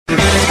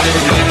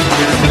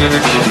Alrighty,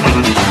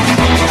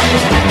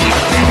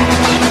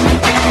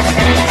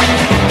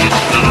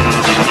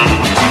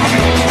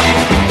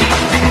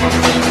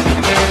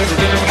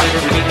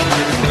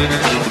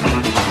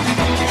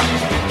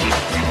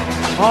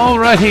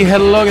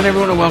 hello again,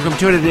 everyone, and welcome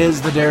to it. It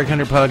is the Derek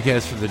Hunter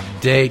podcast for the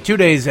day, 2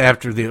 days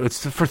after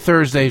it's for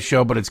Thursday's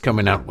show, but it's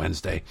coming out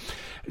Wednesday,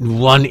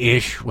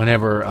 1-ish,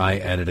 whenever I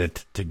edit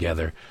it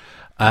together.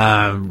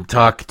 Going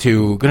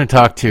to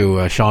talk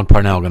to Sean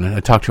Parnell. Going to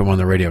talk to him on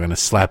the radio. Going to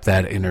slap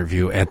that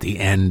interview at the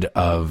end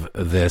of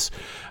this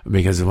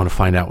because I want to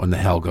find out when the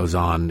hell goes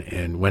on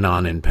and went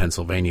on in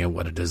Pennsylvania.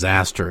 What a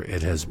disaster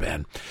it has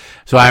been.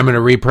 So I'm going to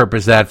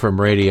repurpose that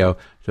from radio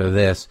to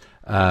this.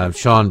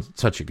 Sean,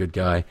 such a good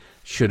guy.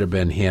 Should have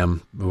been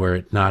him were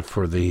it not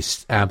for the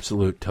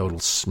absolute total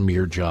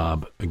smear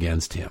job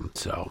against him.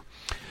 So,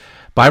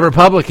 by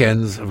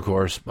Republicans, of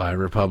course, by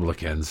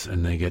Republicans.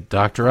 And they get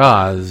Dr.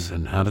 Oz.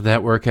 And how did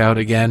that work out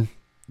again?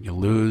 You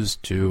lose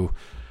to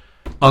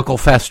Uncle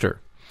Fester.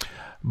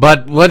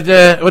 But what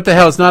the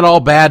hell? It's not all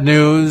bad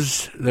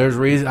news. There's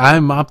reason.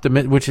 I'm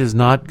optimistic, which is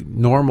not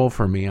normal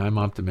for me. I'm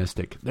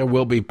optimistic. There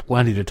will be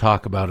plenty to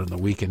talk about in the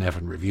Weekend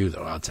Effing Review,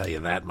 though. I'll tell you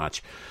that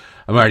much.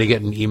 I'm already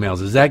getting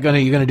emails. Is that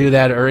you going to do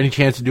that, or any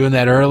chance of doing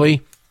that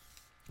early?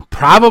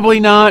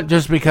 Probably not,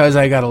 just because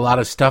I got a lot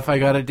of stuff I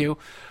got to do.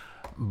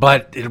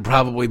 But it'll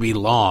probably be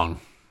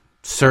long.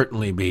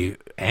 Certainly be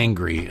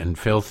angry and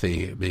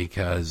filthy,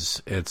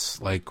 because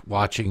it's like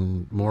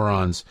watching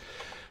morons.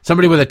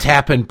 Somebody with a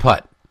tap-in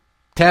putt.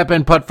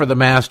 Tap-in putt for the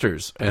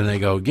Masters. And they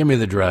go, give me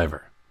the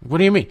driver. What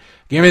do you mean?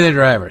 Give me the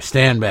driver.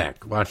 Stand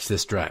back. Watch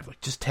this drive. Like,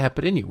 just tap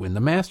it in. You win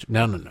the Masters.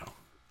 No.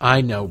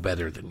 I know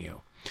better than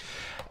you.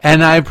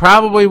 And I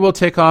probably will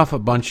tick off a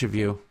bunch of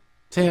you.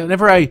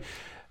 Whenever I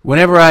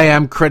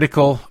am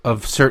critical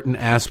of certain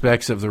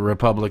aspects of the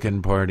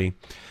Republican Party,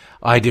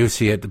 I do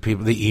see it. The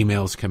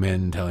emails come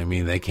in telling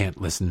me they can't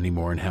listen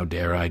anymore, and how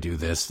dare I do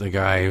this. The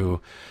guy who,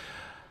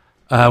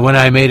 when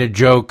I made a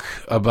joke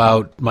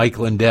about Mike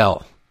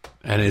Lindell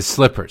and his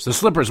slippers. The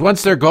slippers,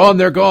 once they're gone,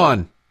 they're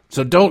gone.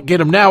 So don't get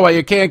them now while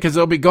you can, because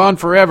they'll be gone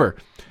forever.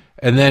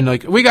 And then,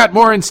 we got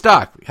more in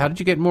stock. How did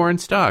you get more in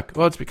stock?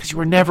 Well, it's because you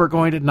were never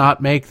going to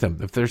not make them.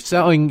 If they're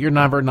selling, you're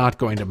never not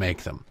going to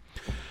make them.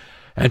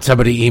 And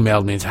somebody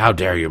emailed me and said, how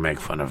dare you make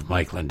fun of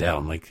Mike Lindell?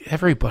 I'm like,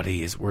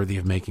 everybody is worthy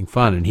of making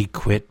fun. And he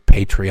quit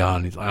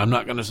Patreon. He's like, I'm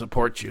not going to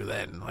support you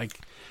then. Like,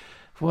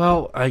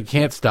 well, I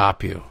can't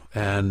stop you.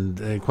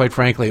 And quite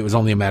frankly, it was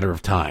only a matter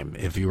of time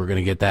if you were going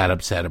to get that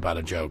upset about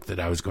a joke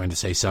that I was going to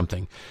say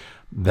something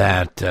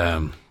that,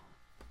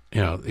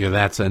 you're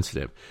that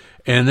sensitive.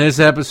 In this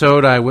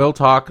episode, I will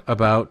talk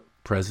about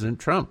President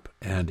Trump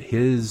and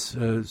his,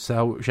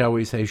 shall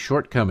we say,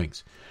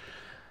 shortcomings.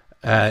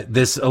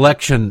 This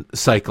election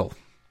cycle.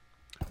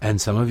 And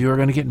some of you are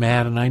going to get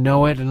mad, and I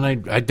know it, and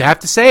I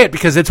have to say it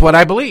because it's what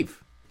I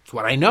believe. It's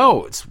what I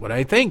know. It's what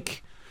I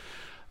think.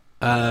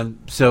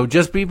 So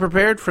just be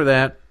prepared for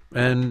that.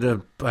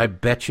 And I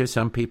bet you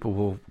some people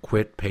will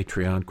quit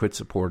Patreon, quit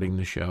supporting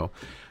the show.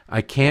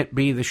 I can't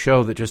be the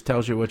show that just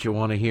tells you what you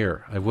want to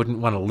hear. I wouldn't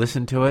want to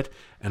listen to it,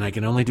 and I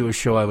can only do a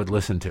show I would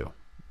listen to.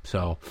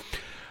 So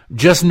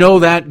just know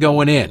that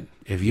going in.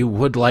 If you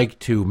would like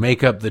to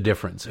make up the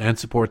difference and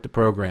support the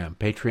program,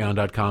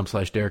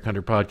 patreon.com/Derek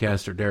Hunter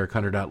Podcast or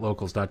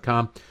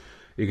DerekHunter.locals.com.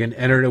 You can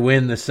enter to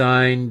win the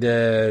signed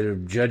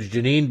Judge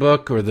Jeanine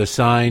book or the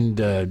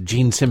signed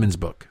Gene Simmons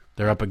book.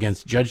 They're up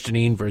against Judge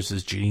Jeanine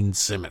versus Gene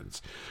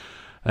Simmons.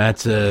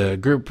 That's a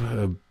group,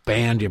 a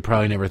band you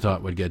probably never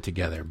thought would get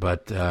together.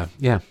 But,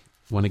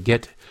 want to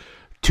get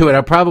to it.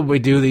 I'll probably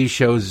do these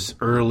shows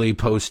early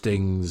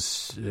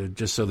postings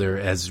just so they're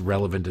as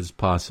relevant as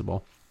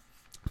possible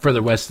for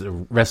the rest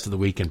of the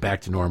week and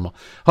back to normal.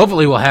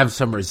 Hopefully we'll have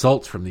some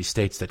results from these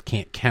states that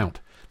can't count.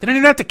 They don't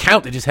even have to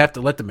count. They just have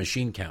to let the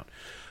machine count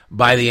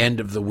by the end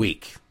of the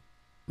week.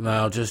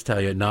 I'll just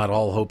tell you, not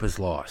all hope is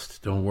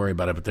lost. Don't worry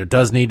about it. But there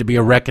does need to be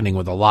a reckoning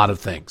with a lot of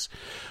things.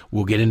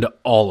 We'll get into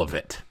all of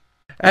it.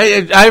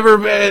 When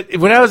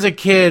I was a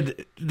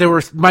kid,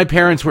 my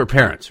parents were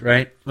parents,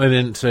 right? I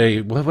didn't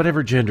say, well,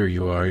 whatever gender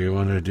you are, you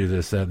want to do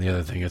this, that, and the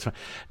other thing. It's fine.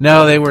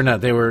 No, they were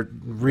not. They were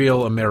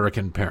real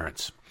American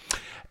parents.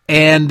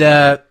 And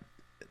there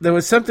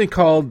was something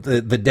called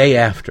the Day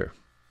After.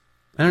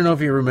 I don't know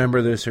if you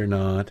remember this or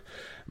not,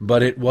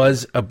 but it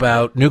was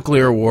about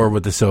nuclear war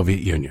with the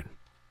Soviet Union.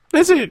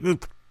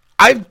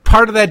 I'm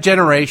part of that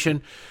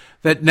generation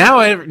that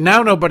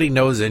now nobody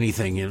knows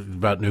anything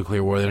about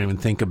nuclear war. They don't even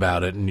think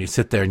about it. And you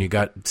sit there and you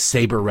got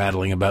saber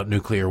rattling about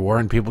nuclear war,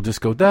 and people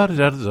just go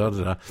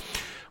da-da-da-da-da-da.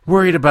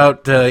 Worried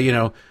about,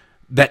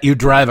 that you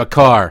drive a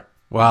car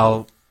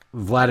while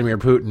Vladimir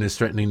Putin is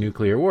threatening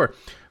nuclear war.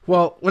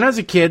 Well, when I was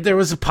a kid, there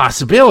was a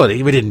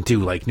possibility. We didn't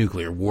do,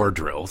 nuclear war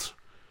drills.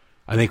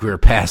 I think we were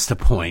past the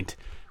point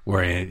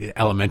where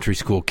elementary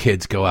school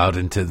kids go out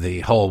into the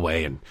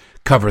hallway and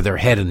cover their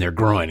head in their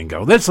groin and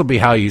go, this will be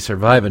how you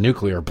survive a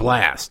nuclear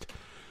blast.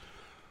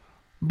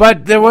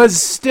 But there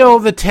was still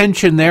the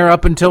tension there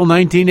up until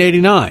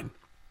 1989.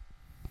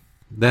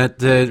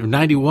 That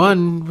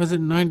 91, was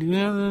it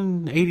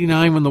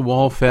 89 when the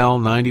wall fell,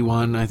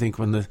 91, I think,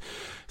 when the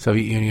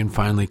Soviet Union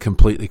finally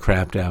completely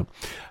crapped out.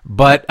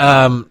 But,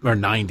 or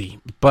 90.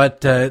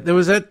 But there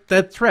was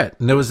that threat.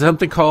 And there was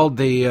something called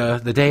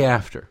the Day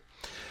After.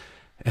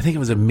 I think it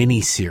was a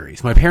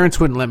mini-series. My parents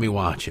wouldn't let me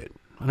watch it.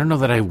 I don't know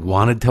that I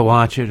wanted to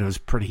watch it. I was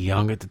pretty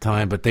young at the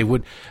time. But they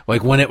would,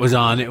 like when it was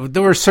on,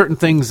 there were certain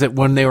things that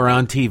when they were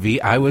on TV,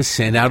 I was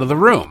sent out of the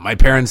room. My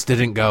parents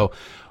didn't go,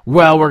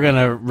 well, we're going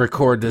to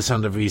record this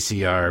on the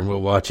VCR and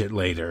we'll watch it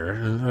later.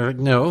 Like,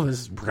 no,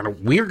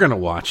 we're going to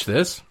watch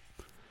this.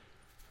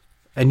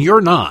 And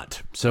you're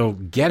not. So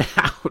get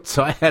out.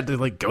 So I had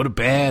to go to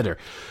bed or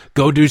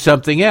go do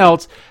something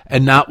else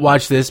and not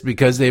watch this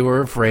because they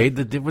were afraid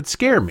that it would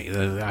scare me,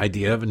 the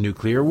idea of a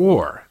nuclear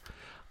war.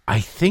 I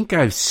think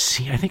I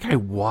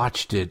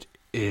watched it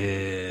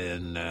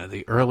in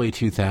the early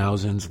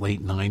 2000s,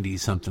 late 90s,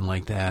 something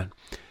like that.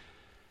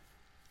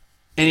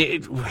 And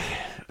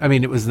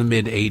it was the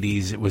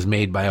mid-'80s. It was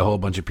made by a whole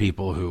bunch of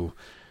people who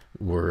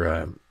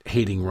were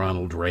hating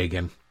Ronald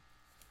Reagan.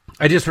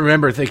 I just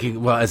remember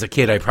thinking, well, as a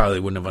kid, I probably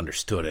wouldn't have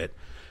understood it.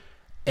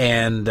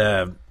 And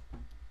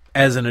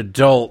as an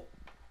adult,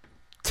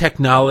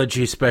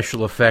 technology,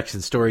 special effects,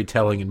 and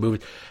storytelling and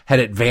movies had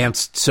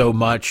advanced so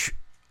much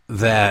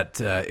that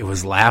it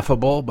was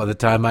laughable by the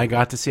time I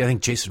got to see. I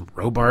think Jason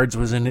Robards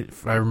was in it,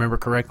 if I remember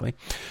correctly.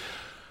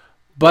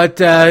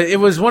 But it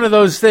was one of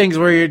those things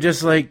where you're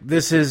just like,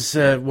 this is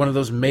one of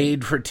those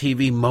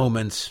made-for-TV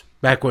moments.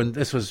 Back when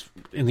this was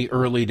in the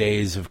early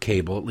days of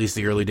cable, at least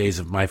the early days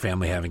of my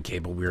family having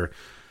cable,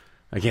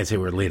 I can't say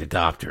we were late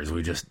adopters.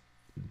 We just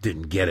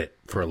didn't get it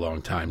for a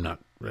long time. I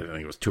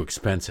think it was too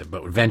expensive,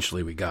 but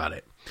eventually we got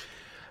it.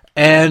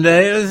 And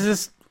it was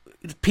just,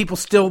 people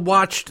still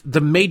watched.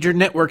 The major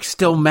networks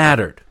still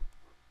mattered.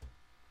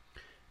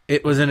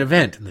 It was an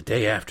event, and the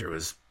day after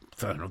was,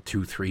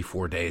 2, 3,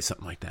 4 days,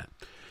 something like that.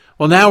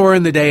 Well, now we're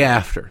in the day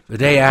after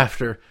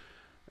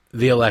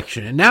the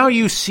election. And now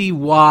you see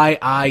why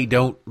I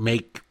don't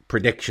make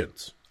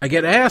predictions. I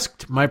get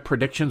asked my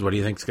predictions. What do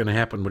you think is going to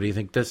happen? What do you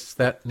think this,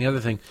 that, and the other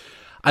thing?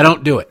 I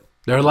don't do it.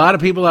 There are a lot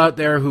of people out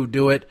there who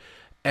do it.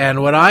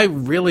 And what I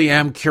really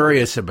am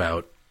curious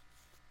about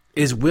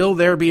is, will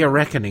there be a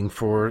reckoning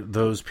for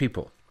those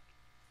people?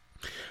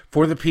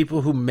 For the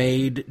people who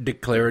made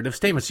declarative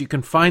statements. You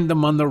can find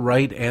them on the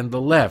right and the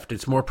left.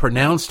 It's more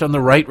pronounced on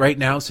the right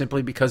now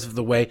simply because of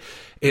the way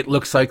it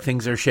looks like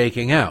things are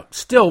shaking out.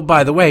 Still,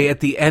 by the way, at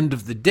the end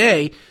of the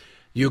day,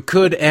 you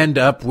could end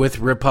up with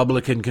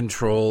Republican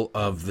control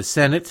of the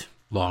Senate,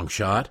 long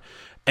shot,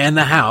 and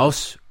the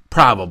House,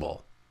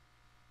 probable.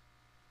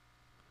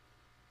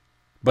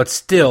 But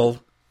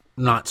still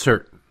not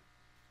certain.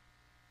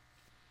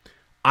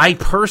 I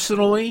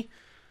personally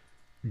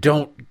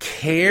don't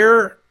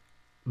care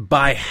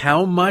by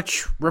how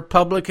much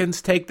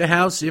Republicans take the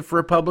House, if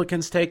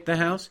Republicans take the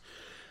House.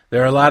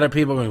 There are a lot of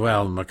people going,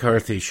 well,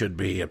 McCarthy should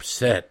be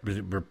upset,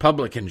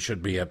 Republicans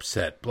should be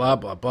upset, blah,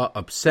 blah, blah,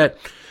 upset.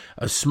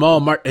 A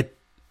small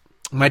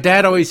my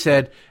dad always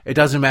said, it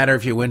doesn't matter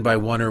if you win by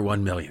 1 or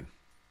 1 million.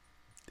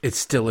 It's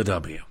still a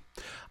W.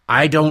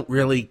 I don't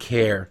really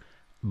care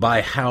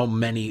by how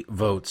many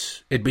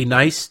votes. It'd be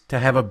nice to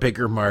have a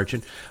bigger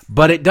margin,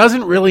 but it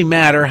doesn't really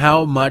matter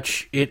how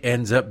much it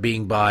ends up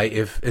being by,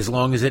 as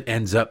long as it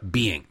ends up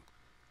being,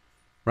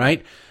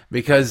 right?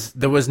 Because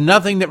there was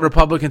nothing that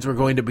Republicans were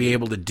going to be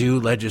able to do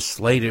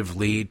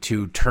legislatively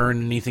to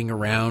turn anything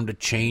around, to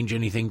change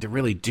anything, to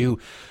really do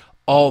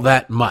all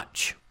that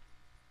much.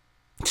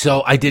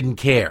 So I didn't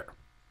care.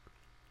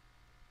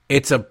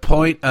 It's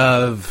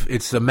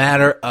a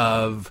matter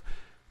of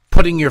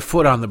putting your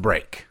foot on the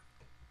brake.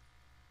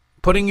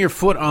 Putting your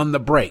foot on the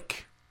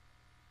brake.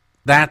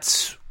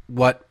 That's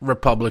what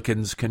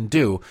Republicans can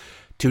do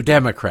to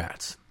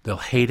Democrats. They'll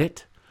hate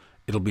it.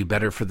 It'll be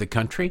better for the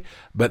country.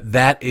 But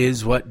that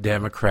is what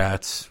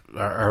Democrats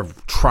are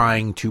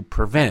trying to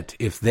prevent.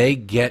 If they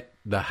get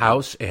the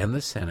House and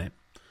the Senate,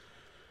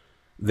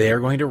 they are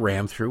going to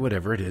ram through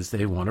whatever it is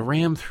they want to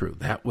ram through.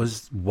 That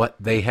was what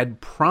they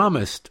had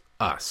promised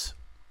us,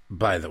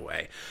 by the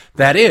way.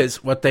 That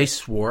is what they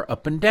swore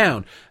up and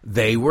down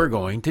they were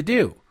going to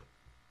do.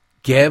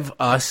 Give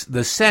us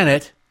the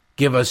Senate,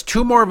 give us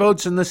 2 more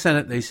votes in the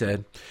Senate, they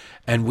said,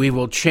 and we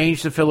will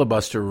change the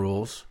filibuster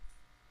rules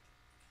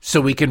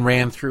so we can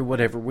ram through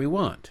whatever we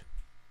want.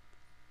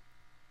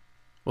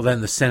 Well,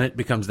 then the Senate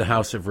becomes the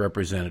House of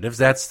Representatives.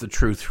 That's the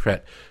true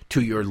threat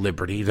to your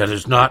liberty. That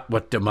is not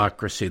what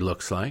democracy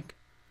looks like.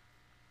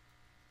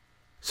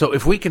 So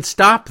if we can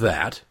stop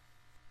that,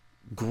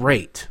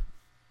 great.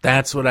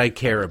 That's what I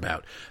care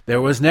about. There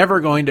was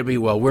never going to be,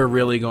 well, we're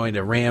really going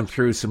to ram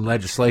through some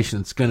legislation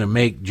that's going to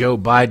make Joe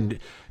Biden.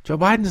 Joe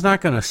Biden's not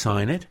going to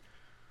sign it.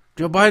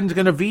 Joe Biden's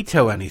going to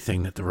veto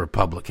anything that the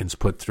Republicans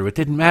put through. It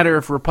didn't matter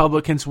if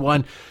Republicans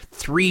won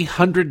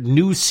 300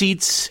 new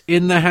seats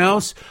in the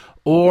House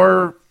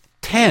or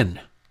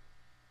 10.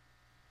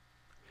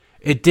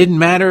 It didn't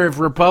matter if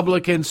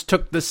Republicans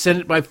took the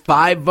Senate by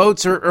 5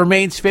 votes or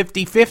remains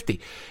 50-50.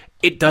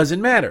 It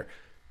doesn't matter.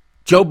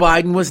 Joe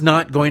Biden was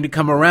not going to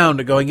come around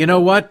to going, you know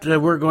what,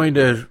 we're going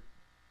to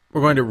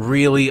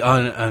really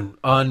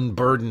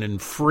unburden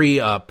and free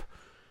up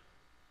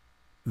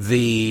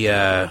the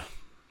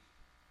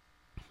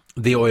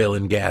oil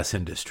and gas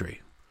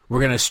industry. We're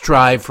going to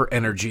strive for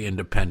energy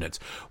independence.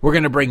 We're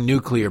going to bring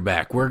nuclear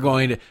back.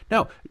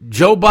 No,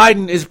 Joe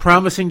Biden is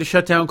promising to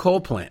shut down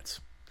coal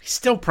plants. He's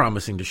still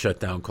promising to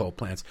shut down coal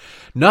plants.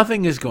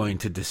 Nothing is going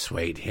to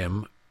dissuade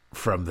him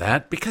from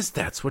that because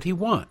that's what he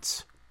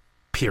wants.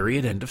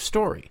 Period. End of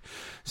story.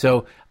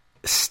 So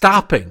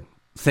stopping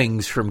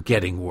things from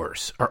getting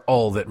worse are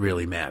all that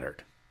really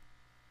mattered.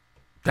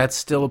 That's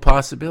still a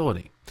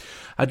possibility.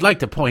 I'd like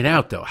to point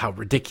out, though, how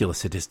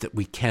ridiculous it is that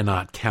we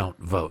cannot count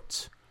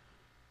votes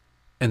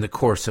in the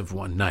course of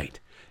one night.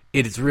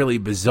 It is really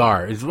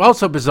bizarre. It's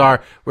also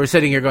bizarre. We're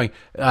sitting here going,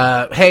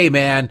 hey,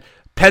 man,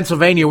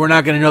 Pennsylvania, we're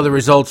not going to know the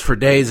results for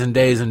days and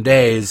days and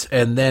days.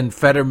 And then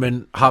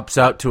Fetterman hops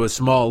out to a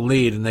small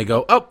lead and they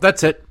go, oh,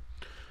 that's it.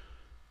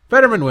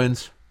 Fetterman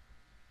wins.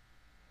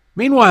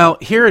 Meanwhile,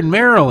 here in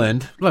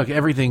Maryland, look,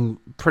 everything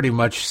pretty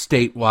much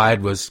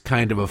statewide was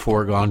kind of a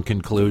foregone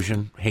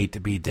conclusion. Hate to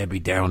be Debbie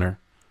Downer,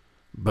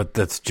 but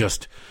that's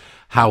just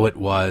how it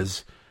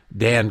was.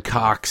 Dan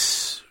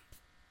Cox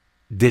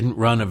didn't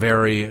run a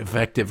very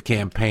effective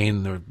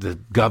campaign. The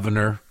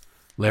governor,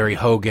 Larry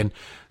Hogan,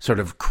 sort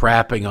of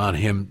crapping on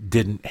him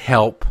didn't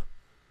help.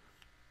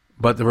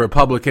 But the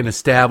Republican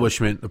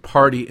establishment, the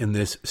party in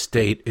this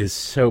state, is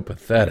so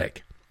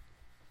pathetic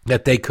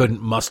that they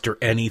couldn't muster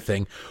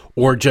anything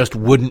or just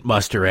wouldn't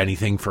muster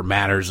anything for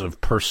matters of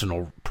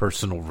personal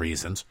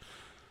reasons.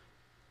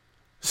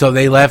 So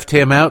they left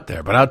him out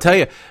there. But I'll tell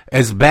you,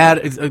 as bad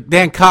as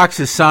Dan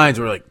Cox's signs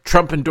were like,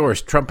 Trump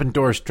endorsed, Trump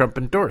endorsed, Trump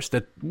endorsed.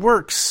 That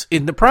works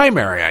in the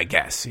primary, I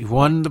guess. He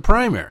won the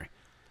primary.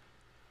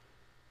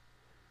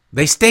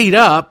 They stayed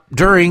up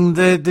during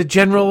the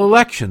general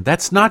election.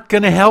 That's not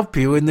going to help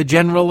you in the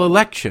general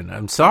election.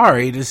 I'm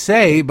sorry to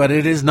say, but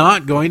it is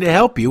not going to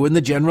help you in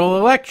the general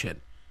election.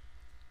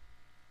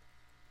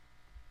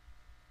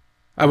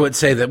 I would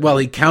say that, well,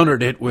 he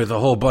countered it with a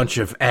whole bunch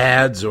of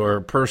ads or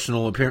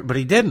personal appearance, but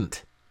he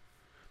didn't.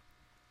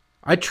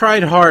 I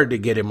tried hard to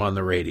get him on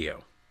the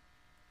radio.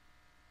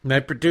 My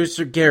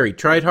producer, Gary,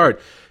 tried hard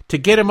to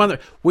get him on the...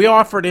 We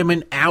offered him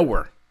an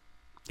hour.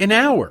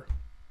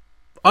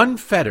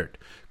 Unfettered.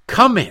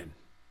 Come in.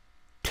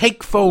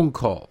 Take phone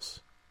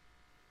calls.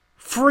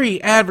 Free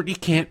advert. You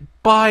can't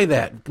buy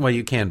that. Well,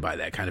 you can buy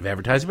that kind of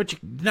advertising,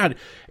 but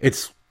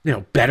it's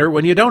better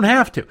when you don't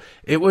have to.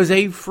 It was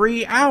a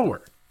free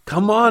hour.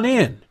 Come on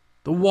in.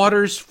 The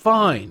water's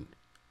fine.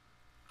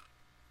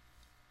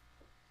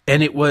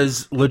 And it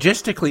was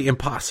logistically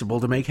impossible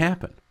to make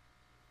happen.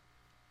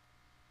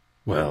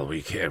 Well,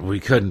 we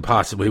couldn't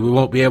possibly. We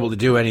won't be able to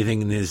do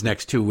anything in these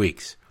next 2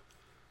 weeks.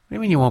 What do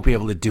you mean you won't be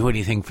able to do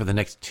anything for the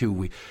next 2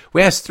 weeks?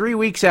 We asked 3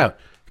 weeks out.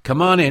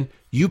 Come on in.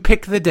 You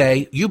pick the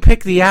day. You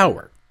pick the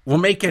hour. We'll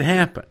make it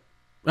happen.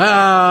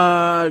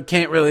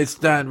 Can't really.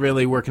 It's not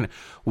really working.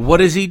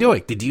 What is he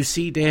doing? Did you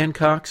see Dan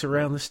Cox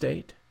around the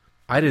state?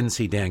 I didn't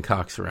see Dan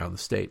Cox around the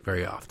state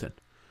very often.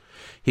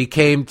 He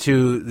came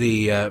to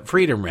the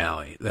Freedom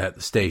Rally that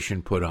the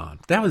station put on.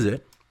 That was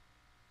it.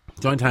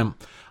 The only time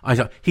I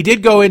saw. He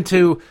did go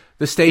into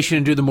the station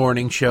and do the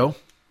morning show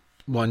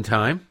one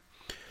time.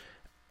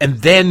 And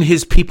then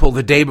his people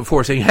the day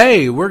before saying,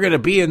 hey, we're going to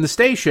be in the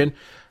station.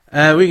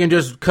 We can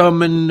just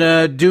come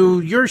and do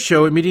your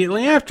show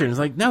immediately after. And it's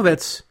like, no,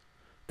 that's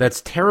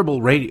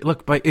terrible radio.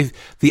 Look, by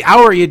the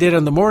hour you did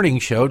on the morning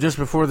show, just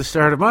before the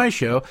start of my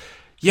show,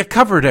 you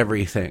covered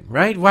everything,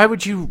 right? Why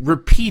would you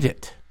repeat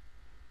it?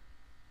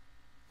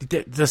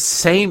 The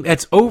same,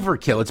 it's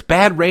overkill. It's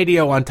bad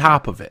radio on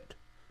top of it.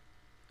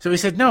 So he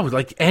said, no,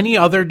 like any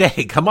other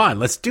day. Come on,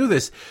 let's do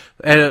this.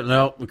 And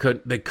no,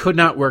 they could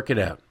not work it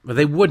out. But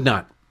they would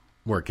not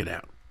work it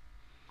out.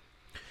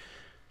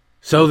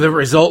 So the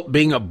result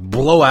being a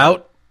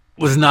blowout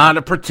was not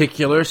a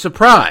particular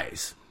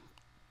surprise.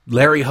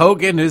 Larry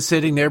Hogan is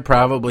sitting there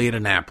probably in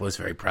Annapolis,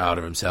 very proud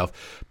of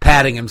himself,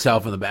 patting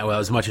himself on the back. Well,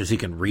 as much as he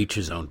can reach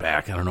his own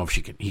back. I don't know if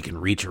he can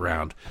reach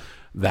around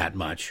that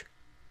much.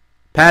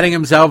 Patting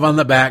himself on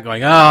the back,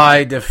 going,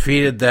 I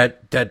defeated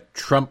that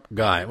Trump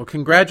guy. Well,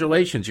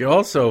 congratulations. You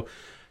also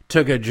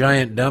took a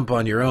giant dump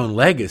on your own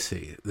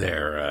legacy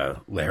there,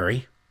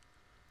 Larry.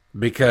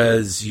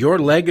 Because your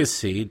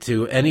legacy,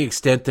 to any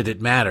extent that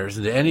it matters,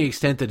 and to any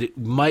extent that it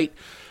might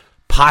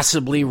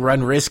possibly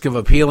run risk of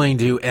appealing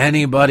to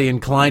anybody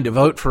inclined to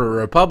vote for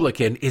a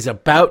Republican, is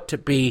about to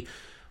be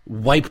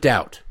wiped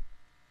out.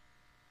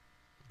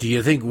 Do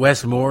you think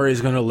Wes Moore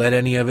is going to let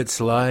any of it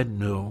slide?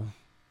 No.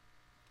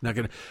 Not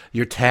going to.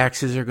 Your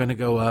taxes are going to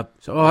go up.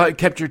 So, I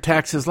kept your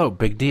taxes low.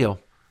 Big deal.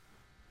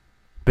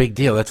 Big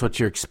deal. That's what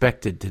you're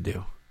expected to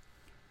do.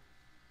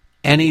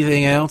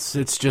 Anything else,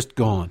 it's just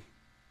gone.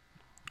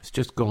 It's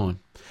just gone.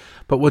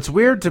 But what's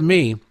weird to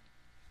me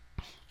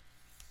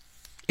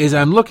is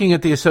I'm looking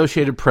at the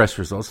Associated Press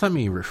results. Let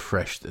me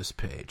refresh this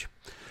page.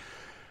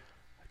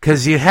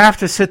 Because you have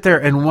to sit there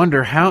and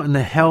wonder, how in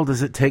the hell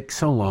does it take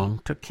so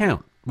long to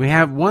count? We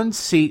have one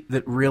seat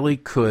that really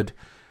could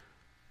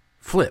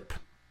flip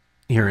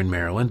here in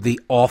Maryland.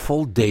 The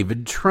awful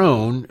David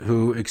Trone,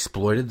 who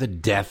exploited the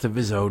death of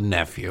his own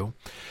nephew.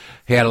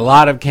 He had a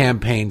lot of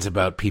campaigns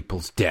about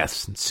people's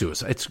deaths and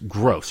suicide. It's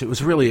gross. It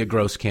was really a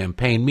gross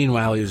campaign.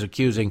 Meanwhile, he was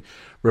accusing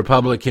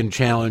Republican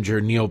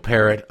challenger Neil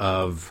Parrott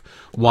of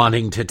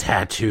wanting to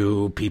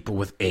tattoo people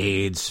with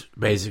AIDS,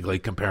 basically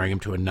comparing him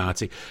to a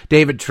Nazi.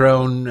 David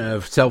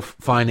Trone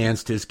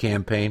self-financed his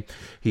campaign.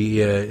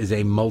 He is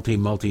a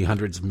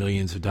multi-hundreds of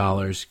millions of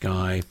dollars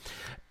guy.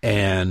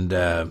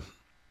 And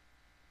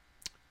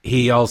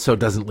he also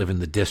doesn't live in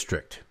the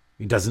district.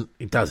 He doesn't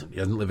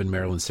live in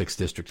Maryland's 6th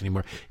District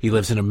anymore. He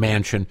lives in a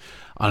mansion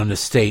on an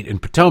estate in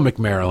Potomac,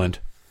 Maryland,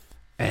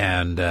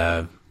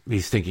 and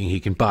he's thinking he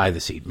can buy the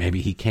seat.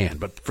 Maybe he can.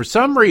 But for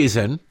some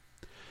reason,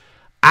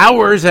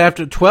 more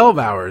than 12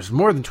 hours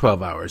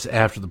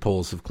after the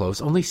polls have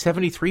closed, only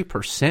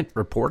 73%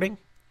 reporting?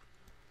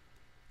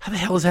 How the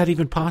hell is that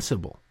even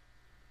possible?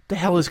 The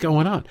hell is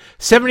going on?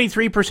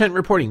 73%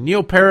 reporting.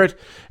 Neil Parrott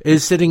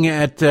is sitting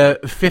at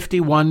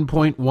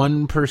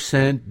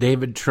 51.1%.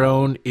 David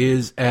Trone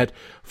is at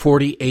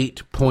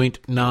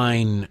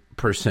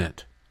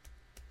 48.9%.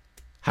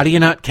 How do you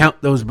not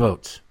count those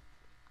votes?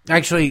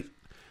 Actually,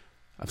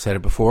 I've said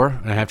it before,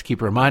 and I have to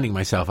keep reminding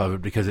myself of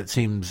it because it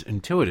seems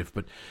intuitive,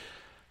 but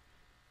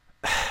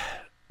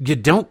you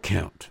don't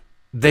count.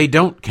 They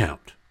don't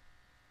count.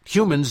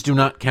 Humans do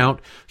not count.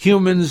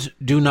 Humans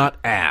do not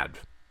add.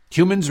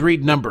 Humans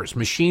read numbers.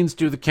 Machines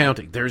do the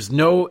counting. There's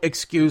no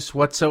excuse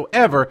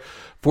whatsoever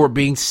for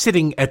being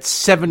sitting at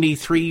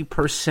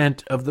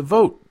 73% of the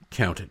vote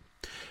counted,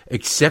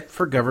 except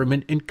for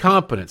government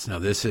incompetence. Now,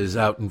 this is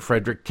out in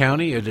Frederick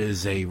County. It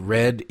is a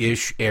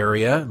red-ish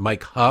area.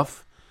 Mike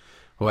Huff,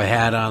 who I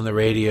had on the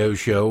radio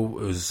show,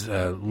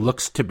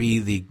 looks to be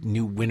the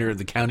new winner of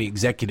the county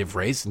executive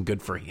race, and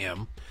good for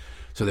him.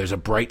 So there's a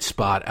bright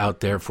spot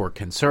out there for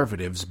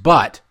conservatives,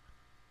 but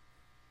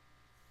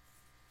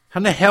how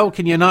in the hell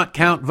can you not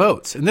count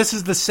votes? And this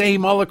is the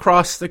same all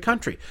across the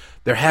country.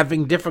 They're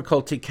having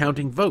difficulty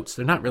counting votes.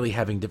 They're not really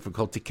having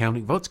difficulty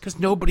counting votes because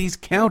nobody's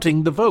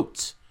counting the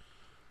votes.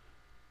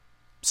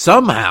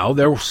 Somehow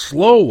they're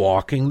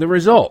slow-walking the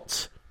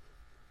results.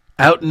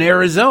 Out in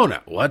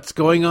Arizona, what's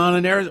going on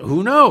in Arizona?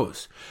 Who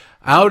knows?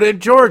 Out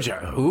in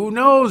Georgia, who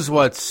knows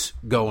what's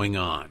going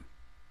on?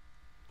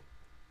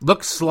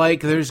 Looks like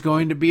there's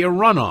going to be a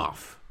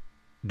runoff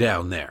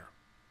down there.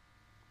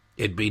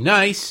 It'd be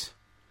nice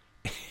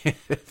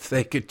if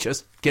they could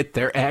just get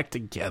their act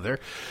together,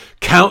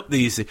 count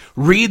these,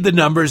 read the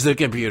numbers the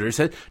computer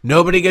said.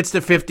 Nobody gets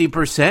to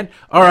 50%.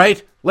 All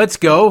right, let's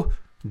go.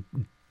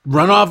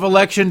 Runoff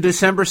election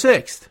December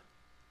 6th.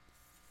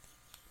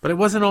 But it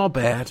wasn't all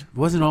bad. It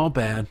wasn't all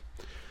bad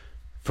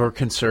for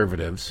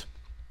conservatives.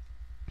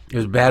 It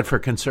was bad for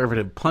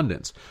conservative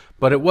pundits.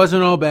 But it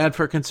wasn't all bad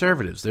for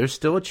conservatives. There's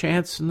still a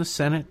chance in the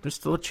Senate. There's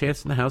still a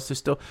chance in the House. There's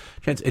still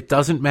a chance. It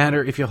doesn't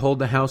matter if you hold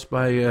the House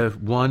by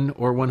 1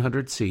 or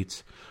 100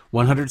 seats.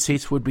 100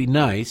 seats would be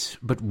nice,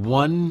 but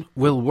one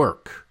will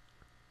work.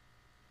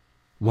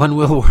 One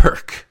will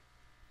work.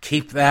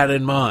 Keep that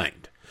in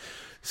mind.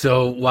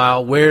 So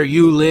while where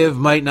you live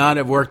might not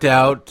have worked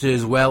out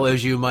as well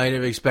as you might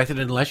have expected,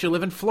 unless you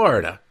live in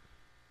Florida,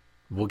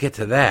 we'll get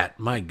to that.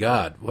 My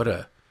God, what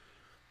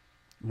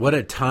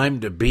a time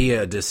to be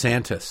a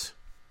DeSantis.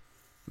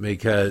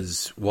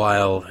 Because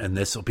and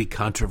this will be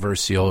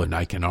controversial, and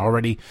I can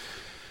already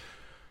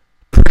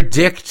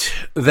predict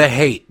the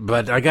hate,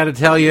 but I got to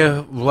tell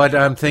you what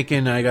I'm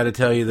thinking. I got to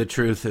tell you the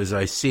truth as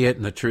I see it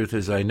and the truth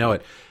as I know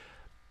it.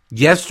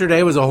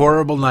 Yesterday was a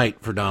horrible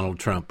night for Donald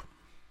Trump.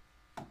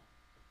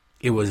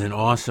 It was an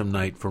awesome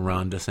night for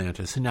Ron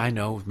DeSantis. And I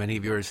know many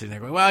of you are sitting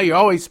there going, well, you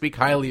always speak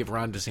highly of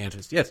Ron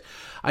DeSantis. Yes,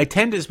 I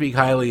tend to speak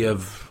highly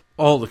of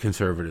all the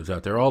conservatives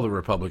out there, all the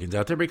Republicans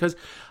out there, because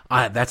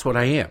that's what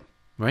I am,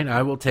 right?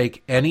 I will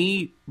take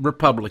any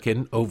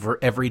Republican over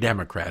every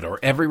Democrat, or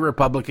every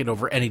Republican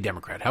over any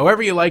Democrat,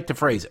 however you like to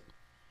phrase it.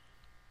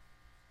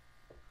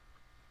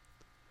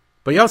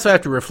 But you also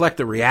have to reflect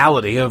the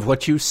reality of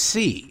what you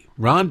see.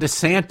 Ron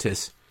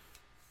DeSantis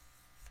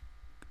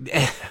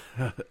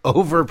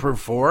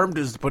overperformed,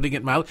 is putting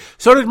it mildly.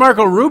 So did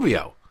Marco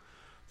Rubio.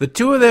 The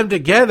two of them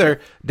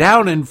together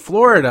down in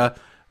Florida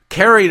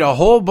carried a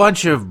whole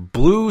bunch of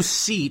blue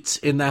seats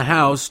in the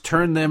House,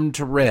 turned them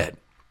to red.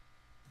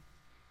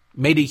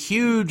 Made a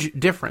huge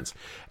difference.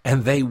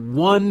 And they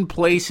won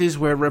places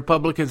where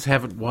Republicans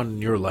haven't won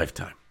in your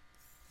lifetime.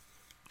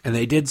 And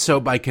they did so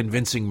by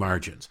convincing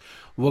margins.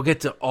 We'll get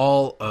to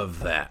all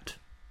of that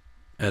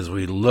as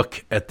we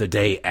look at the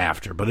day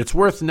after. But it's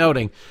worth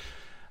noting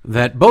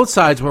that both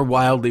sides were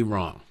wildly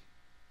wrong.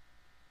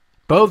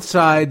 Both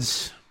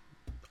sides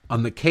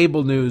on the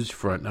cable news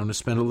front, and I'm going to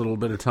spend a little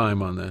bit of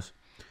time on this,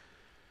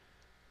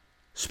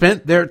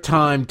 spent their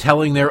time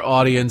telling their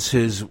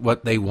audiences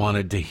what they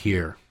wanted to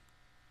hear,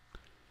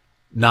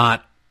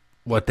 not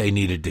what they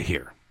needed to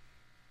hear.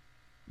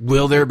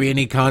 Will there be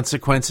any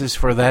consequences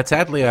for that?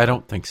 Sadly, I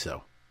don't think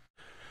so.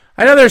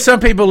 I know there's some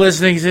people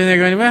listening and they're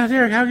going, well,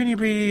 Derek, how can you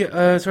be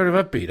sort of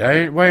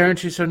upbeat? Why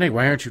aren't you so negative?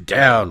 Why aren't you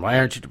down? Why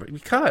aren't you...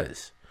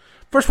 Because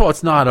First of all,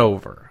 it's not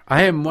over.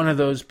 I am one of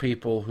those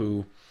people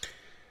who,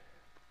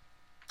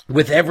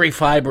 with every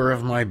fiber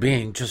of my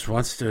being, just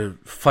wants to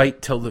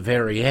fight till the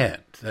very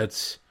end.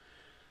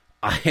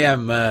 I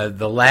am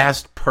the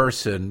last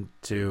person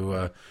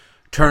to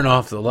turn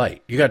off the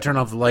light. You got to turn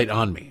off the light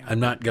on me. I'm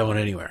not going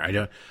anywhere.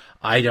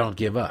 I don't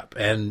give up.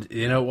 And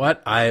you know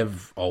what?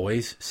 I've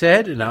always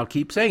said, and I'll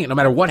keep saying it, no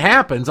matter what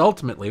happens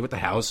ultimately with the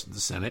House and the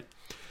Senate,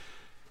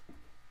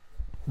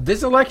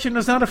 this election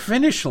is not a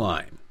finish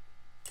line.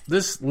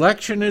 This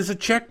election is a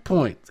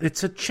checkpoint.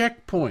 It's a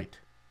checkpoint.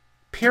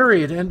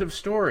 Period. End of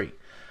story.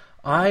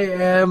 I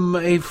am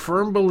a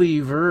firm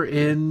believer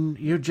in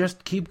you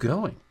just keep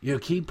going. You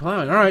keep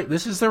plowing. All right,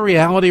 this is the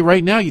reality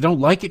right now. You don't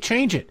like it,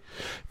 change it.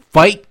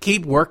 Fight,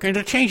 keep working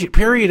to change it.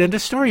 Period. End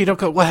of story. You don't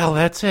go, well,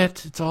 that's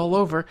it. It's all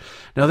over.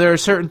 Now, there are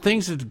certain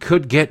things that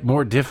could get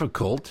more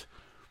difficult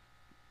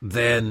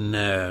than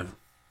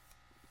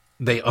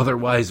they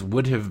otherwise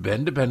would have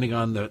been, depending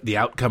on the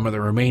outcome of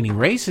the remaining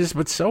races.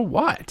 But so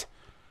what?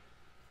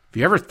 If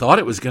you ever thought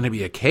it was going to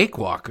be a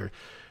cakewalk, or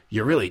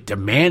you really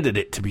demanded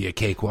it to be a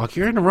cakewalk,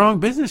 you're in the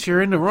wrong business.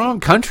 You're in the wrong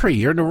country.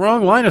 You're in the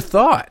wrong line of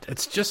thought.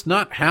 It's just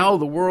not how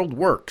the world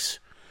works.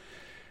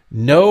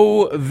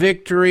 No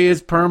victory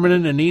is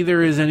permanent, and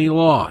neither is any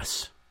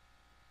loss.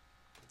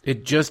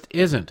 It just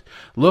isn't.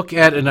 Look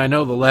at, and I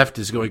know the left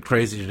is going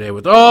crazy today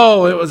with, it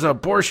was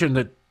abortion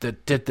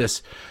that did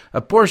this.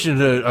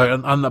 Abortion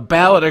on the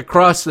ballot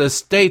across the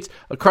states,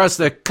 across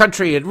the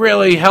country. It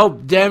really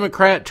helped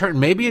Democrat turn.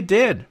 Maybe it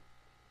did.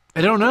 I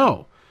don't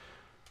know.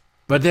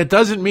 But that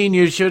doesn't mean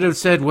you should have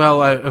said,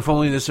 well, if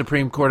only the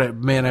Supreme Court,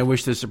 I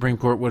wish the Supreme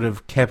Court would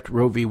have kept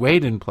Roe v.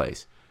 Wade in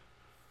place.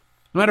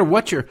 No matter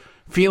what your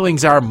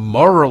feelings are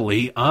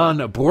morally on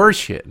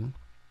abortion,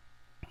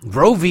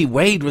 Roe v.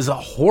 Wade was a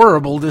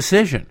horrible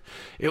decision.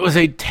 It was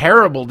a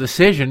terrible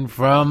decision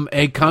from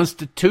a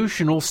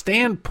constitutional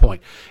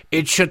standpoint.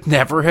 It should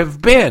never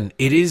have been.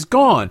 It is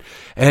gone.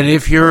 And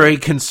if you're a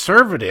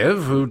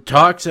conservative who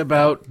talks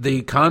about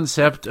the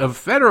concept of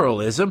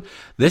federalism,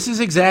 this is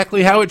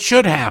exactly how it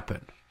should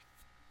happen.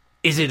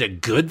 Is it a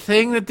good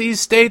thing that these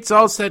states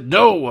all said,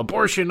 no,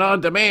 abortion on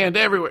demand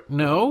everywhere?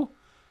 No.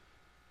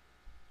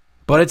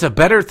 But it's a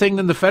better thing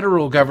than the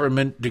federal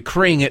government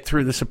decreeing it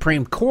through the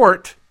Supreme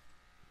Court.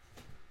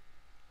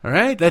 All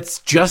right? That's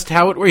just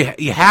how it works.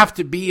 You have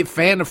to be a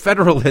fan of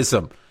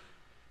federalism,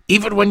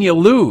 even when you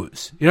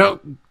lose. You know,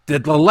 the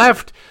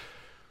left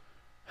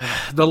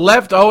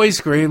always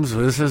screams,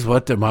 this is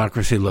what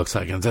democracy looks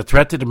like. And it's a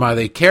threat to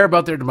democracy. They care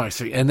about their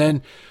democracy. And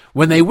then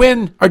when they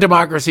win, our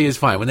democracy is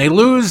fine. When they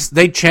lose,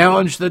 they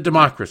challenge the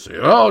democracy.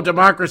 Oh,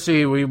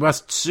 democracy, we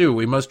must sue.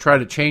 We must try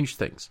to change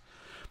things.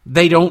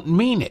 They don't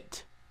mean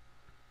it.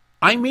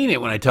 I mean it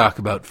when I talk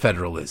about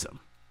federalism.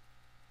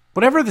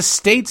 Whatever the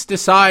states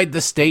decide, the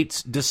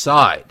states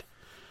decide.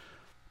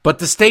 But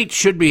the states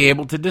should be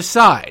able to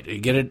decide. You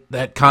get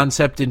that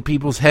concept in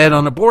people's head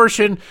on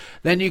abortion,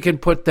 then you can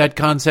put that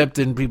concept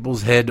in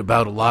people's head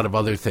about a lot of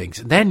other things.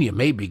 And then you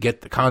maybe get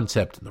the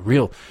concept, and the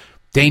real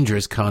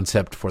dangerous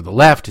concept for the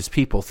left is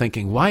people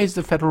thinking, why is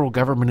the federal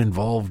government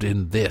involved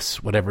in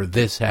this, whatever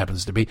this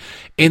happens to be,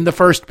 in the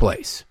first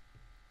place?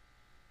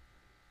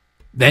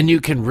 Then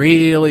you can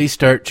really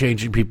start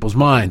changing people's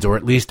minds, or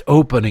at least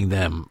opening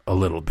them a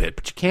little bit.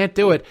 But you can't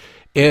do it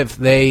if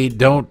they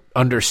don't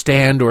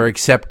understand or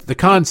accept the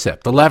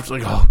concept. The left's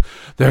like,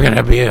 they're going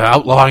to be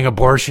outlawing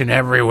abortion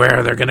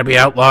everywhere. They're going to be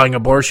outlawing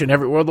abortion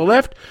everywhere. The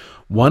left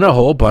won a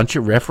whole bunch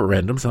of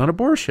referendums on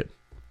abortion.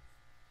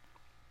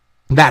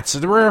 That's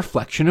the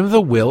reflection of the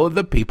will of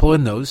the people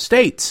in those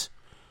states.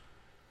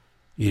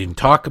 You can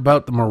talk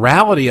about the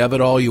morality of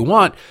it all you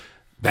want.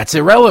 That's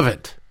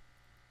irrelevant.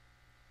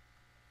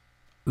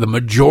 The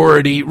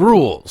majority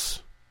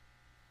rules.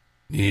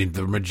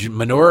 The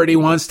minority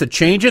wants to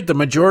change it. The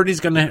minority is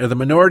going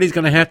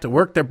to have to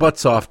work their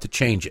butts off to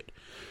change it.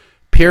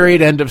 Period.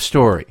 End of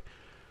story.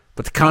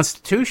 But the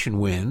Constitution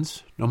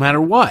wins no matter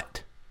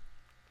what.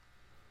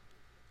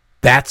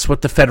 That's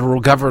what the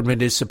federal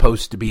government is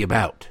supposed to be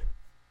about.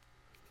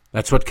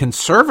 That's what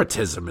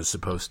conservatism is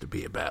supposed to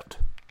be about.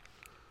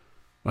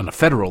 On a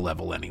federal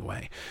level,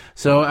 anyway.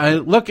 So I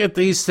look at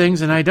these things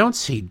and I don't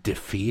see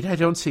defeat. I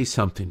don't see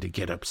something to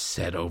get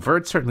upset over.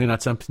 It's certainly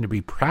not something to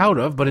be proud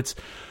of, but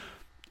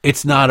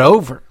it's not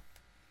over.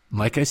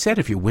 Like I said,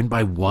 if you win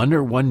by 1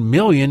 or 1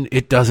 million,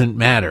 it doesn't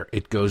matter.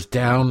 It goes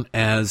down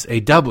as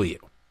a W.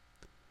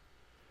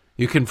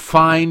 You can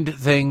find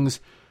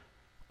things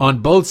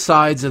on both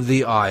sides of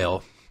the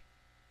aisle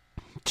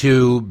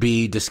to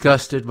be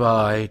disgusted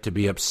by, to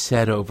be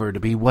upset over, to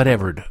be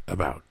whatever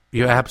about.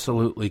 You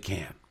absolutely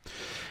can.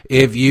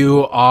 If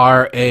you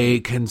are a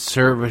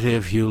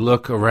conservative, you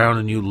look around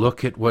and you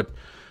look at what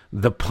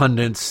the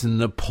pundits and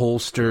the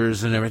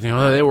pollsters and everything,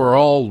 they were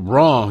all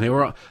wrong.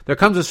 There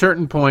comes a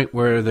certain point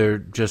where they're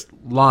just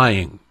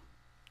lying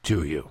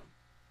to you.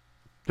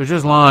 They're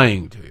just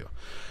lying to you.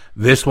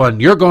 This one,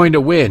 you're going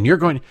to win.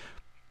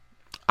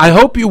 I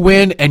hope you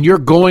win and you're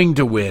going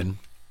to win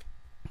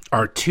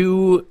are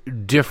two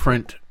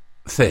different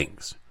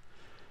things.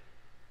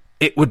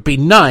 It would be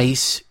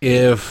nice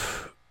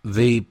if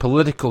the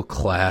political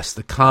class,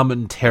 the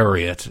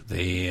commentariat,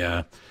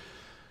 the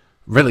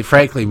really,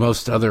 frankly,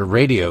 most other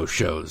radio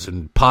shows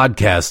and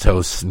podcast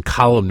hosts and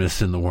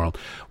columnists in the world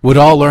would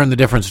all learn the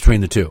difference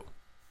between the two.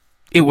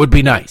 It would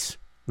be nice.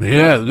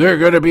 Yeah, there's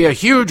going to be a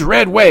huge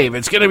red wave.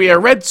 It's going to be a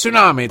red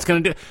tsunami. It's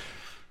going to do...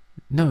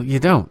 No, you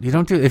don't. You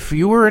don't do... If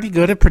you were already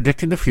good at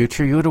predicting the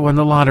future, you would have won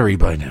the lottery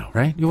by now,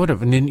 right? You would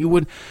have. And then you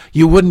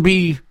wouldn't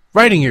be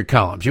writing your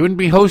columns. You wouldn't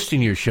be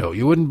hosting your show.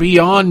 You wouldn't be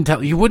on...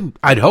 you wouldn't...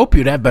 I'd hope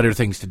you'd have better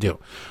things to do,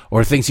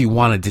 or things you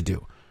wanted to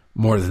do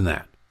more than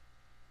that.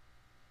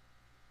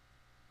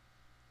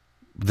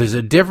 There's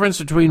a difference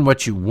between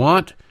what you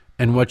want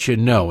and what you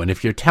know. And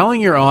if you're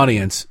telling your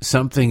audience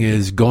something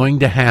is going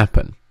to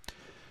happen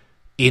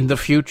in the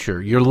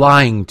future, you're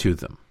lying to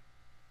them,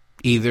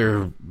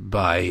 either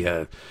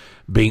by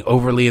being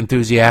overly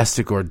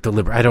enthusiastic or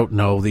deliberate. I don't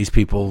know. These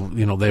people,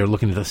 they're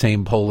looking at the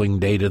same polling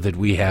data that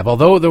we have.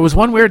 Although there was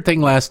one weird thing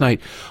last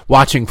night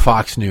watching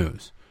Fox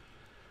News.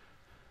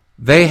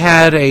 They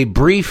had a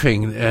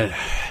briefing. I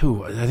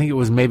think it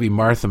was maybe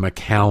Martha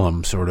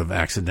McCallum sort of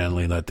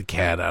accidentally let the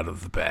cat out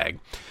of the bag.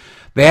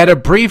 They had a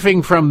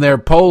briefing from their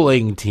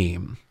polling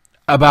team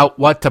about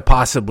what to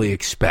possibly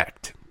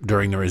expect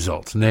during the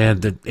results. And they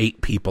had the 8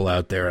 people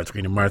out there. I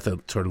think Martha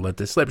sort of let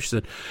this slip. She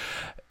said,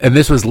 and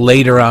this was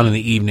later on in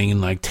the evening,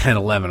 in like 10,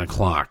 11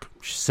 o'clock.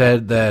 She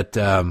said that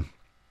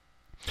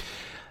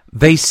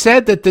they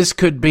said that this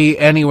could be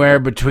anywhere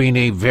between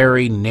a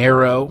very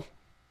narrow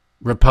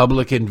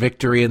Republican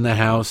victory in the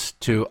House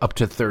to up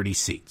to 30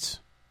 seats.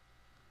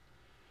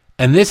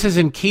 And this is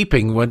in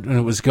keeping when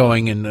it was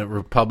going and the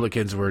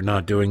Republicans were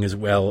not doing as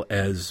well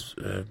as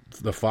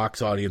the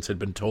Fox audience had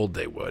been told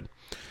they would.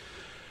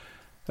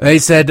 They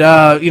said,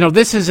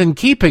 this is in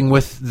keeping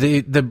with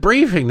the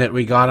briefing that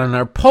we got on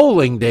our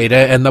polling data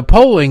and the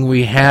polling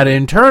we had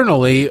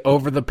internally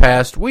over the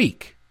past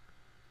week.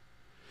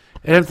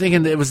 And I'm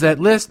thinking it was that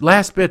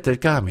last bit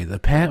that got me,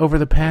 over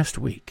the past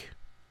week.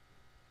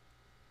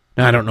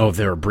 Now, I don't know if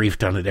they were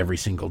briefed on it every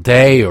single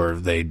day or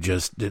they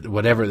just did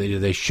whatever they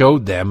did. They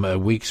showed them a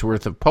week's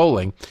worth of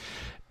polling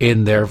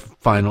in their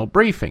final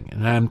briefing.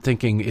 And I'm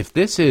thinking, if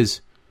this is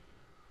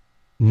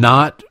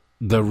not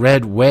the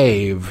red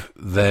wave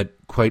that,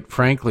 quite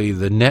frankly,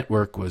 the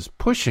network was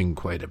pushing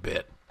quite a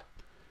bit,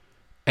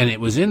 and it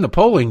was in the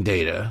polling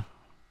data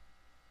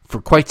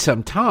for quite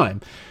some time,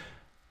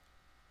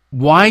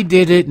 why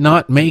did it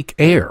not make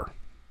air?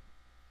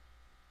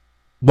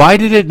 Why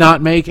did it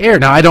not make air?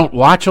 Now, I don't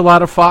watch a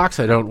lot of Fox.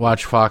 I don't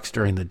watch Fox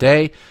during the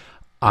day.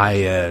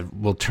 I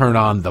will turn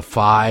on the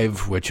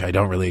 5, which I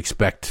don't really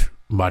expect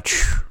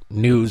much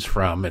news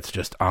from. It's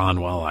just on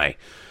while I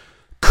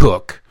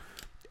cook.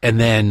 And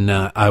then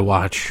I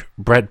watch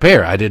Bret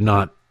Baier. I did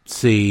not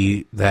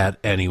see that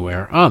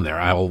anywhere on there.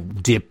 I'll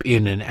dip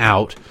in and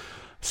out,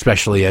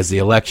 especially as the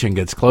election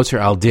gets closer.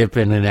 I'll dip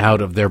in and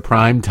out of their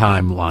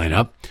primetime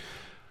lineup.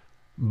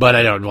 But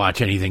I don't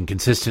watch anything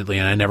consistently,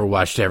 and I never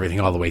watched everything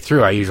all the way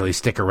through. I usually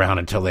stick around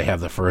until they have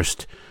the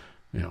first,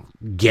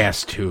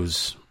 guest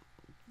who's,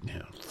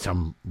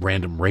 some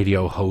random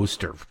radio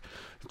host or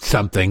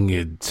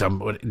something.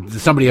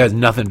 Somebody has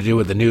nothing to do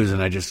with the news,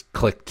 and I just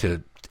click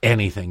to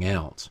anything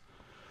else.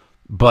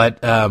 But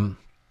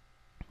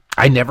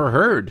I never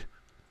heard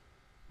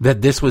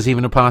that this was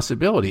even a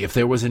possibility. If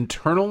there was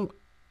internal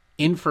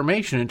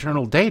information,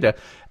 internal data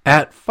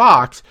at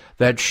Fox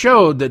that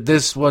showed that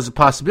this was a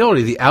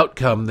possibility, the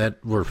outcome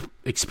that we're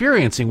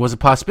experiencing was a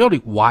possibility,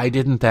 why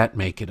didn't that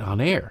make it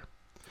on air?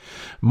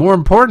 More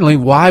importantly,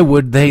 why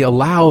would they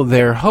allow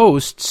their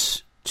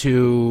hosts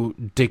to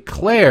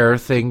declare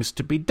things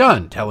to be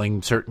done,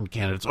 telling certain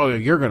candidates, oh,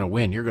 you're going to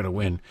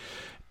win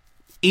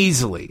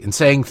easily, and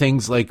saying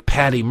things like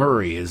Patty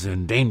Murray is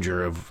in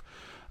danger of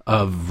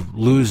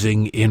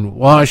losing in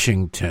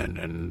Washington,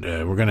 and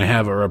we're going to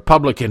have a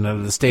Republican out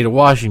of the state of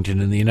Washington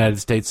in the United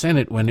States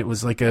Senate, when it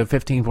was like a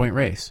 15-point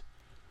race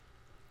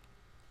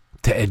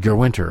to Edgar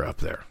Winter up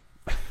there.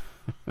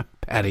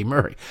 Patty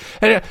Murray.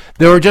 And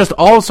there were just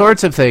all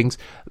sorts of things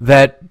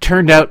that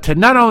turned out to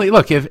not only,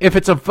 look, if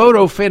it's a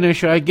photo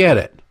finish, I get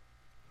it.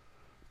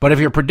 But if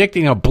you're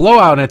predicting a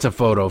blowout and it's a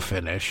photo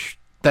finish,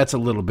 that's a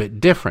little bit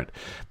different.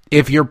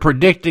 If you're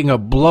predicting a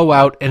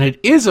blowout and it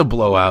is a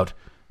blowout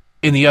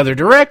in the other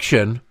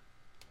direction,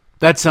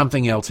 that's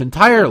something else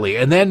entirely.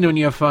 And then when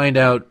you find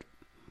out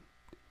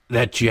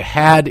that you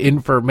had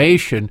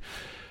information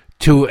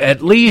to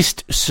at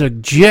least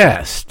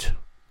suggest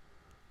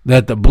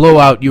that the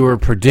blowout you were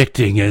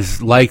predicting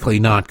is likely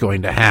not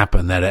going to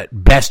happen, that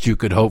at best you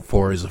could hope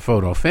for is a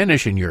photo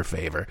finish in your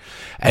favor,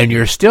 and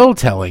you're still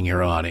telling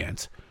your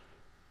audience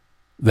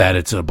that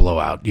it's a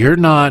blowout, you're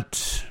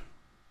not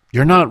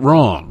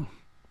wrong.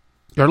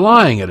 You're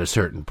lying at a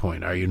certain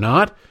point, are you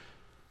not?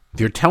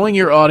 You're telling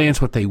your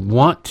audience what they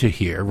want to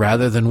hear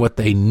rather than what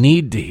they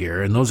need to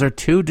hear, and those are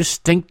two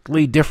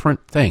distinctly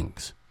different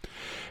things.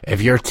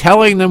 If you're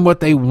telling them what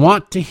they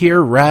want to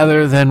hear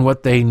rather than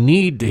what they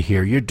need to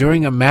hear, you're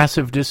doing a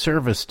massive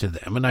disservice to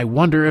them, and I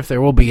wonder if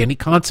there will be any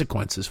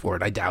consequences for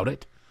it. I doubt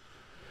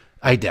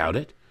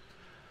it.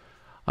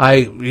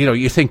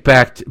 You think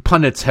back,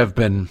 pundits have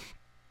been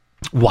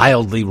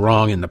wildly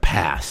wrong in the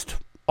past,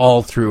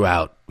 all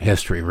throughout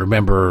history.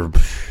 Remember,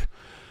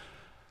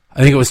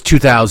 I think it was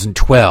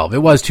 2012. It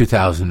was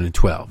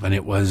 2012, and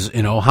it was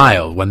in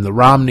Ohio when the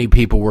Romney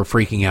people were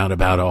freaking out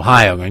about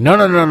Ohio, going, no,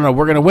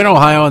 we're going to win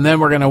Ohio, and then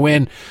we're going to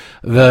win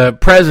the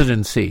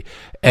presidency.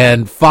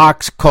 And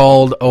Fox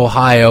called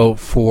Ohio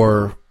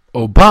for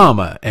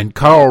Obama, and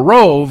Karl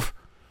Rove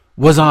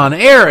was on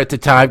air at the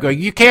time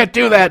going, you can't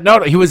do that. No,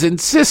 he was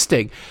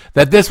insisting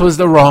that this was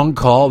the wrong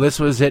call. This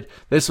was it.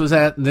 This was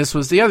that. And this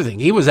was the other thing.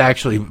 He was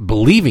actually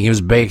believing, he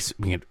was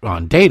basing it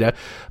on data,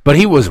 but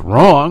he was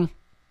wrong.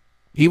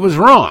 He was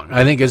wrong.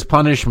 I think his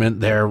punishment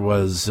there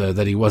was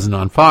that he wasn't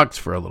on Fox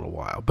for a little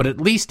while. But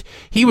at least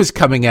he was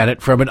coming at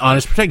it from an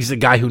honest perspective. He's a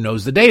guy who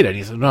knows the data. And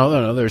he said,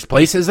 no, there's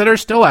places that are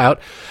still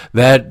out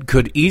that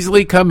could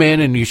easily come in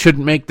and you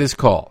shouldn't make this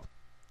call.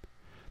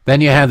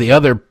 Then you have the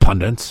other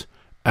pundits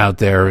out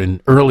there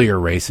in earlier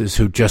races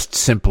who just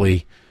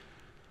simply,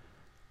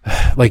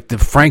 like the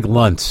Frank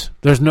Luntz.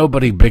 There's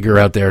nobody bigger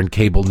out there in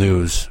cable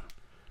news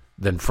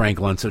than Frank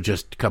Luntz. He'll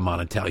just come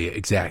on and tell you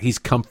exactly. He's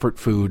comfort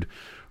food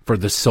for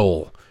the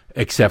soul,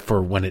 except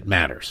for when it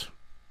matters.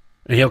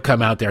 And he'll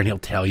come out there and he'll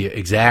tell you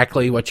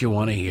exactly what you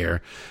want to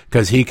hear,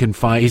 because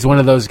he's one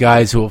of those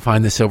guys who will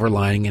find the silver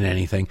lining in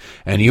anything,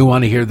 and you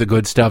want to hear the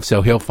good stuff,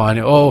 so he'll find,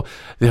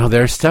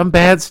 there's some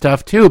bad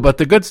stuff too, but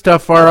the good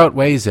stuff far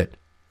outweighs it.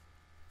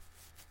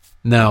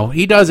 No,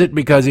 he does it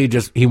because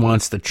he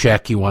wants the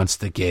check, he wants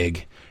the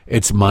gig.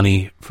 It's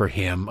money for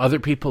him. Other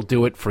people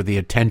do it for the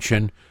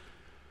attention.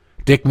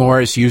 Dick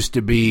Morris used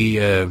to be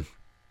a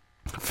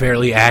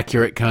fairly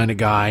accurate kind of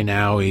guy.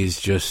 Now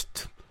he's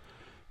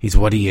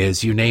what he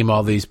is. You name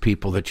all these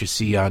people that you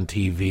see on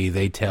TV,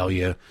 they tell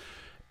you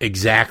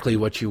exactly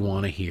what you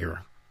want to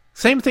hear.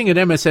 Same thing at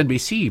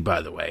MSNBC,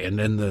 by the way, and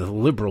in the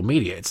liberal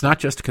media. It's not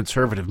just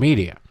conservative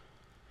media.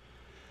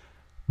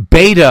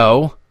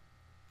 Beto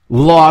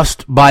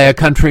lost by a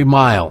country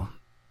mile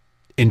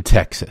in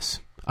Texas.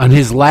 On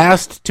his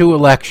last two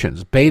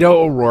elections, Beto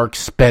O'Rourke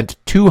spent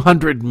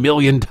 $200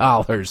 million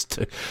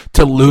to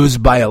lose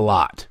by a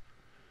lot.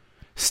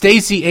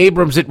 Stacey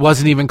Abrams, it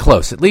wasn't even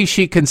close. At least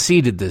she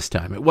conceded this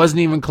time. It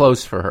wasn't even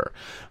close for her.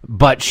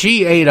 But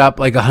she ate up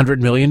like $100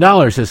 million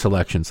this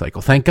election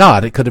cycle. Thank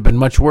God. It could have been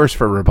much worse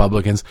for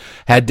Republicans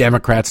had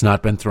Democrats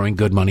not been throwing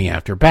good money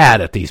after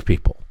bad at these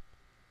people.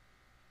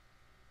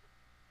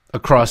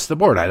 Across the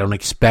board. I don't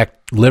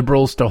expect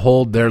liberals to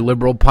hold their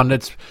liberal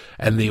pundits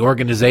and the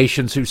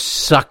organizations who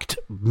sucked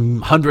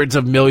hundreds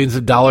of millions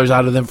of dollars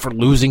out of them for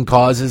losing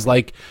causes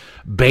like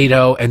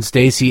Beto and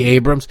Stacey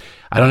Abrams.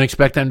 I don't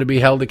expect them to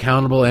be held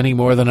accountable any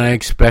more than I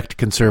expect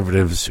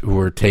conservatives who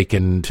are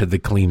taken to the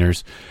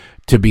cleaners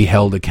to be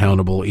held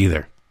accountable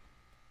either,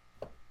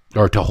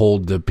 or to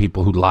hold the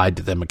people who lied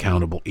to them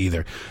accountable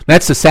either.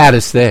 That's the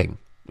saddest thing.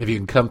 If you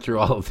can come through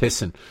all of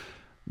this and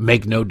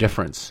make no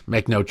difference,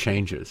 make no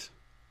changes.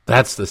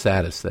 That's the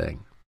saddest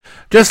thing.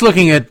 Just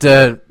looking at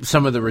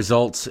some of the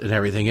results and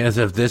everything as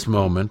of this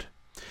moment,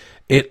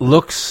 it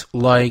looks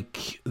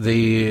like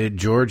the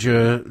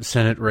Georgia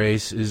Senate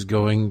race is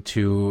going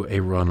to a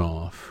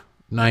runoff.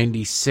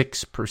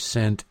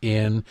 96%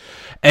 in.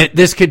 And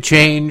this could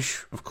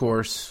change, of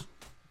course.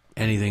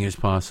 Anything is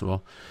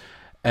possible.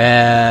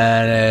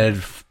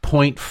 And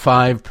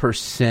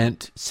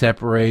 0.5%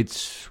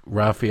 separates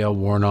Raphael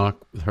Warnock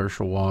with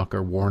Herschel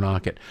Walker.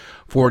 Warnock at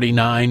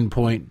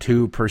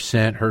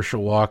 49.2%,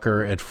 Herschel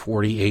Walker at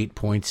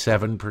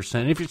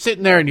 48.7%. If you're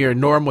sitting there and you're a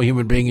normal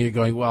human being, you're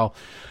going, well,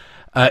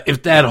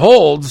 if that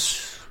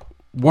holds,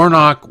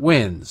 Warnock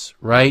wins,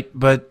 right?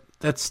 But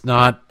that's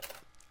not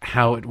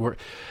how it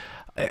works.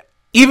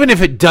 Even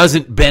if it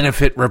doesn't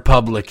benefit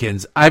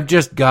Republicans, I've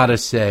just got to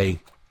say,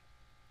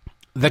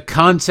 the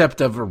concept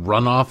of a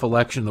runoff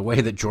election, the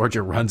way that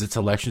Georgia runs its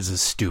elections,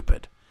 is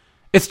stupid.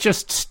 It's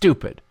just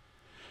stupid.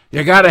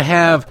 You got to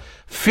have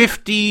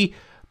 50%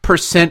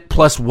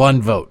 plus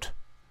one vote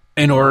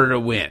in order to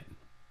win.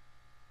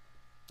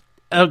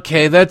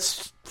 Okay,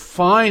 that's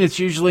fine. It's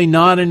usually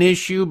not an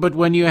issue, but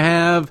when you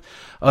have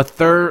a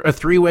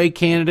three-way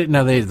candidate,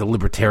 now the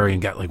Libertarian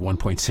got like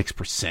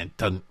 1.6%,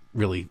 doesn't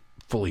really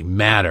fully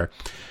matter,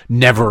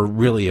 never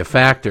really a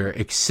factor,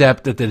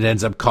 except that it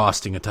ends up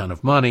costing a ton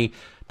of money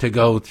to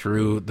go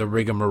through the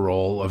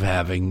rigmarole of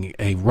having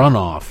a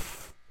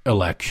runoff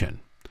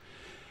election.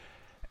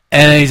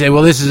 And they say,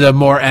 well, this is a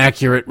more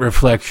accurate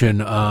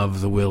reflection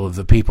of the will of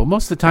the people.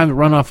 Most of the time, the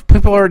runoff,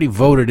 people already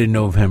voted in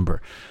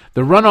November.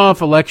 The runoff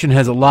election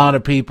has a lot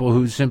of people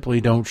who simply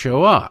don't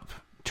show up.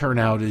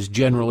 Turnout is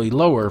generally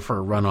lower for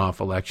a runoff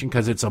election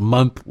because it's a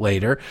month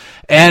later.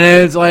 And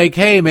it's like,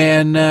 hey,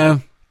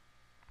 man,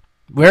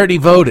 we already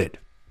voted.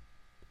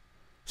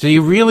 So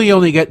you really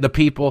only get the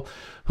people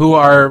who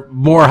are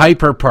more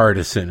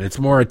hyper-partisan. It's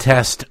more a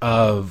test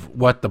of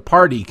what the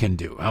party can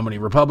do. How many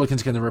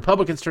Republicans can the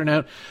Republicans turn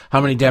out?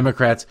 How many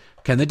Democrats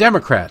can the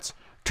Democrats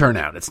turn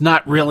out? It's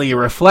not really a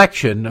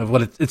reflection of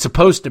what it's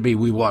supposed to be.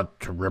 We want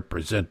to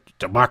represent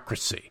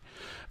democracy.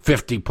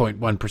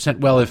 50.1%.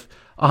 Well, if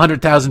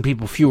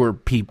 100,000 fewer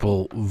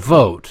people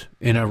vote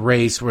in a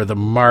race where the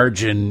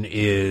margin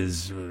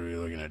is, what are we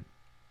looking at,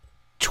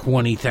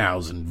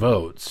 20,000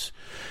 votes.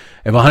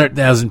 If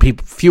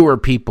 100,000 fewer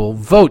people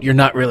vote, you're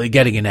not really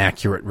getting an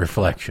accurate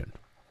reflection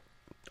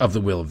of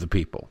the will of the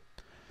people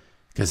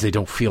because they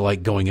don't feel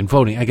like going and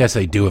voting. I guess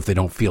they do if they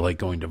don't feel like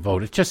going to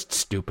vote. It's just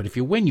stupid. If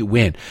you win, you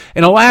win.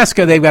 In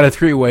Alaska, they've got a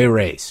three-way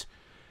race.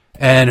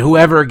 And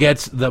whoever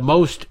gets the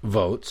most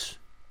votes,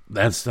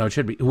 that's how it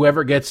should be,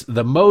 whoever gets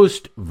the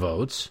most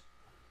votes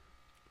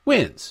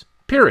wins,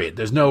 period.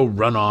 There's no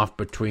runoff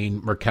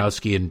between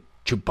Murkowski and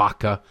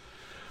Chewbacca.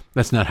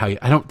 That's not how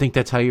I don't think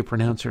that's how you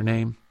pronounce her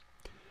name.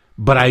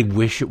 But I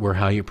wish it were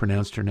how you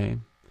pronounced her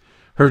name.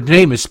 Her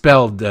name is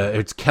spelled,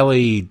 it's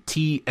Kelly,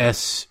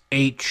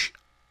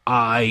 Tshiibaka.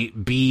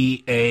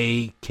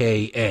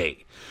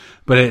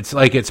 But it's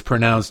like it's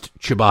pronounced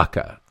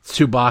Chewbacca.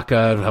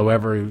 Chewbacca,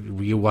 however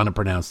you want to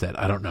pronounce that.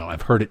 I don't know.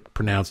 I've heard it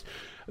pronounced.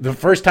 The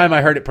first time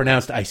I heard it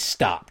pronounced, I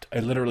stopped. I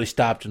literally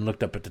stopped and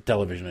looked up at the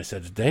television. I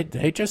said, did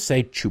they just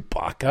say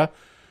Chewbacca?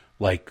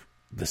 Like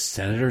the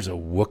senator's a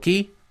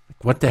Wookiee?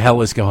 What the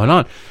hell is going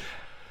on?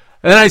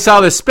 And then I saw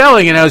the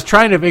spelling, and I was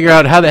trying to figure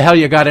out how the hell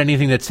you got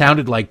anything that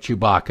sounded like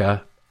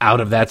Chewbacca out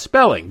of that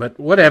spelling. But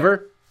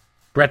whatever.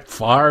 Brett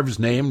Favre's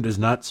name is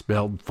not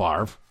spelled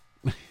Favre.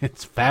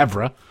 It's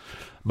Favre.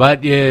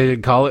 But you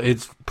call it,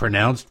 it's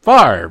pronounced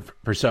Favre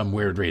for some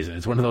weird reason.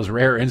 It's one of those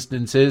rare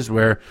instances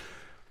where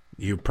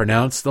you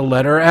pronounce the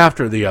letter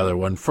after the other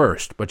one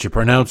first, but you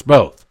pronounce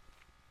both.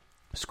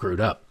 Screwed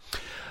up.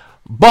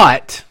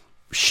 But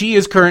she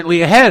is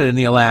currently ahead in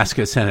the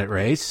Alaska Senate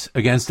race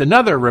against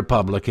another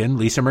Republican,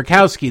 Lisa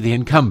Murkowski, the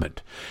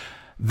incumbent.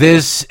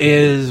 This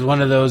is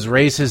one of those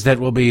races that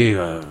will be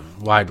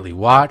widely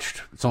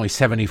watched. It's only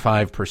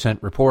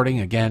 75%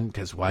 reporting, again,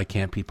 because why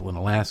can't people in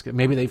Alaska?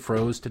 Maybe they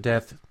froze to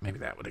death. Maybe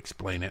that would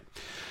explain it.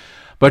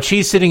 But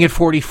she's sitting at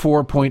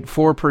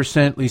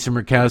 44.4%. Lisa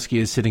Murkowski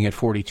is sitting at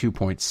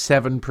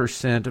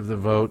 42.7% of the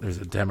vote. There's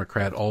a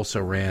Democrat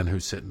also ran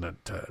who's sitting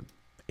at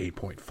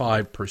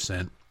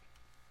 8.5%.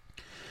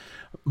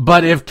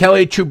 But if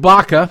Kelly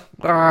Chewbacca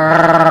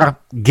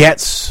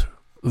gets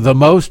the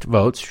most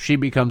votes, she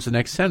becomes the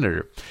next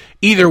senator.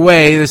 Either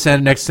way, the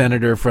next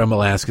senator from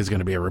Alaska is going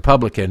to be a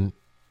Republican,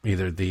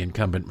 either the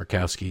incumbent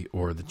Murkowski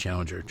or the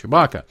challenger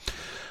Chewbacca.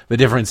 The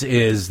difference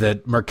is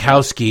that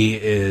Murkowski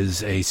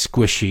is a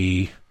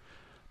squishy,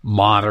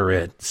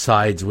 moderate,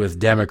 sides with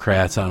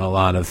Democrats on a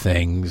lot of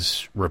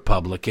things,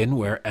 Republican,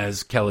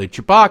 whereas Kelly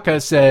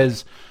Chewbacca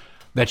says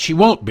that she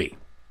won't be.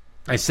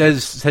 I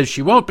says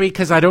she won't be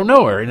because I don't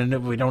know her,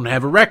 and we don't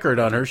have a record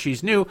on her.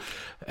 She's new,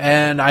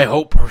 and I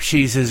hope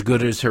she's as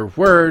good as her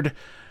word.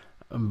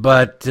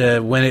 But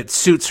when it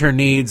suits her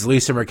needs,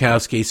 Lisa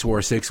Murkowski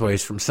swore 6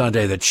 ways from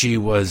Sunday that she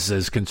was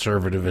as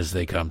conservative as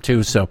they come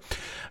to. So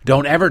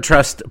don't ever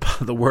trust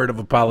the word of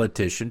a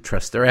politician.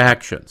 Trust their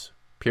actions.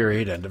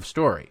 Period. End of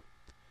story.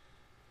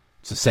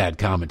 It's a sad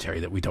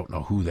commentary that we don't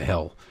know who the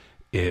hell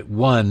it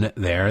won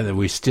there, that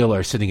we still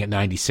are sitting at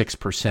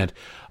 96%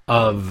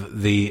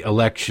 of the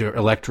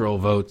electoral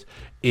votes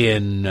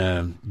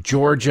in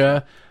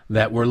Georgia,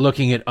 that we're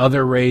looking at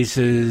other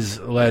races.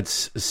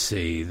 Let's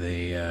see.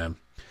 The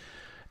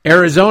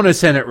Arizona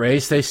Senate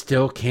race, they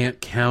still can't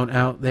count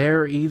out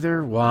there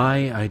either.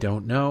 Why? I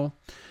don't know.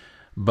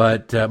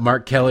 But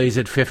Mark Kelly's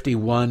at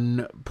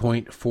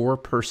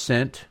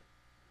 51.4%.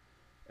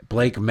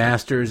 Blake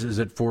Masters is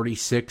at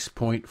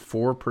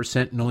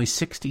 46.4%, and only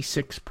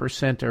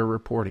 66% are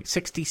reporting.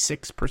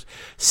 66%.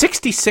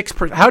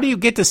 66%. How do you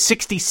get to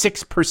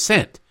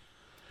 66%?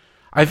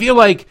 I feel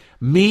like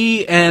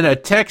me and a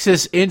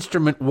Texas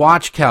Instrument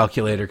watch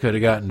calculator could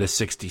have gotten to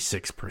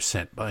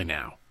 66% by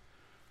now.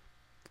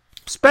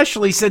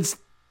 Especially since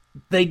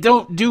they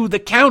don't do the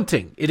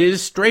counting. It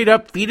is straight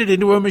up feed it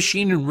into a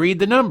machine and read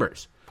the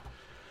numbers.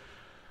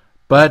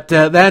 But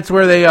that's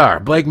where they are.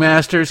 Blake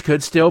Masters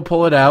could still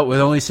pull it out with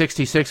only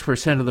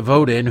 66% of the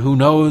vote in. Who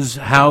knows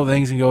how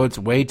things can go? It's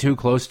way too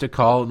close to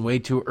call and way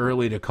too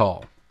early to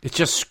call. It's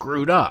just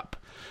screwed up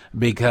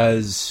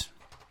because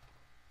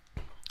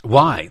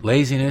why?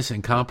 Laziness,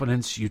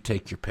 incompetence, you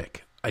take your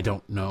pick. I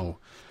don't know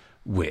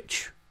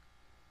which.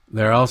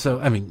 They're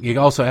also, you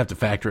also have to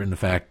factor in the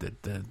fact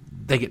that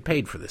they get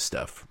paid for this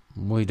stuff.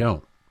 We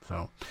don't.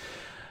 So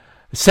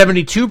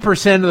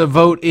 72% of the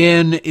vote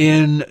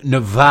in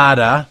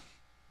Nevada.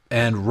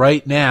 And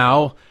right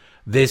now,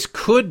 this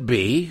could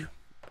be,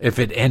 if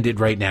it ended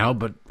right now,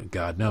 but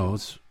God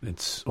knows,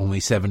 it's only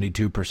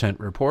 72%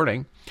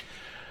 reporting.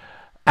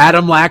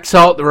 Adam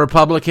Laxalt, the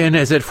Republican,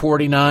 is at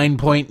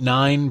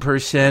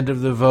 49.9%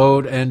 of the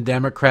vote, and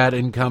Democrat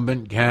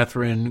incumbent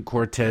Catherine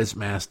Cortez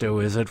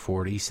Masto is at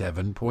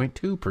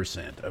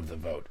 47.2% of the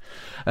vote.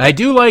 I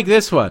do like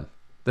this one.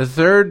 The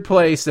third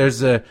place,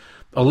 there's a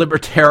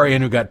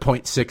libertarian who got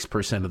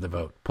 0.6% of the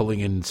vote, pulling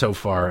in so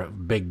far a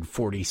big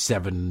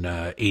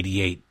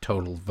 4788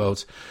 total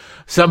votes.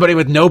 Somebody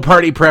with no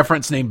party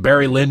preference named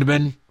Barry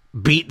Lyndman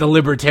beat the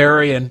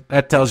Libertarian.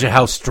 That tells you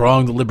how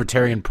strong the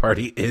Libertarian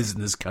Party is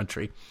in this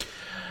country.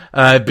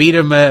 beat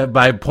him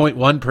by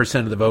 0.1%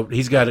 of the vote.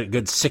 He's got a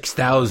good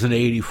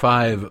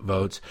 6,085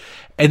 votes.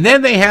 And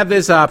then they have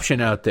this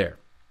option out there.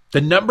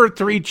 The number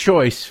 3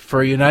 choice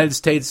for United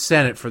States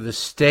Senate for the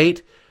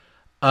state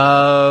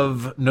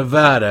of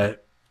Nevada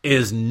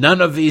is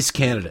none of these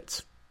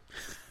candidates.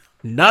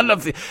 None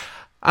of the...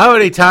 How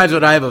many times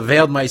would I have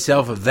availed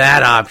myself of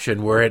that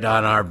option were it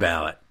on our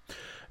ballot?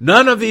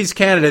 None of these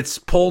candidates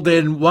pulled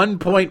in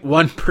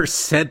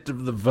 1.1%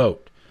 of the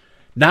vote.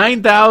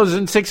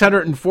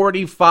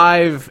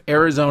 9,645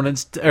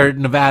 Arizonans or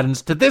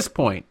Nevadans to this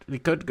point.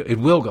 It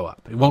will go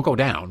up. It won't go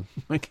down.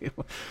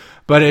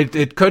 But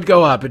it could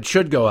go up. It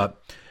should go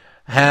up.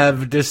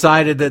 Have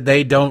decided that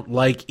they don't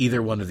like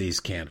either one of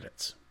these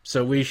candidates.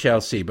 So we shall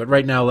see. But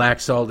right now,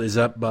 Laxalt is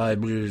up by,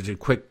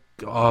 quick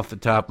off the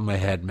top of my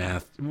head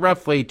math,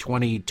 roughly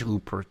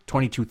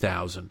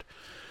 22,000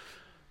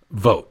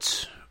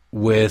 votes.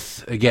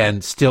 With,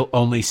 again, still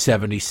only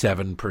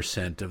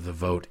 77% of the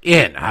vote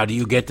in. How do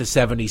you get to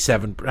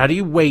 77? How do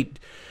you wait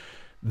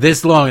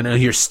this long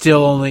and you're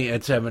still only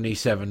at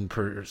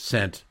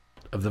 77%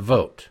 of the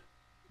vote?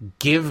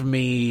 Give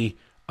me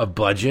a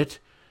budget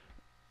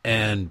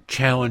and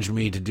challenge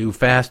me to do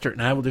faster,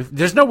 and I will do.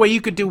 There's no way you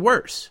could do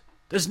worse.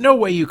 There's no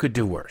way you could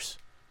do worse.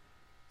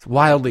 It's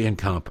wildly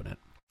incompetent.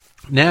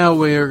 Now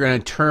we're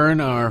going to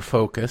turn our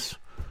focus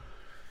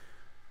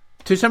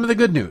to some of the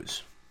good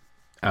news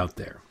out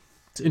there.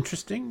 It's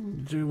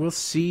interesting. We'll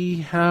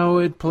see how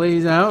it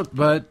plays out,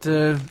 but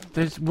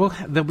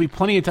there'll be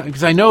plenty of time.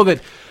 Because I know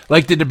that,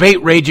 like the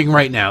debate raging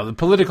right now, the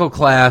political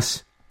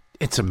class,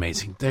 it's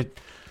amazing. That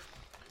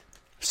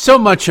so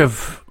much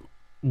of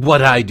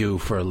what I do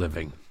for a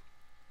living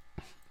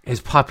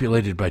is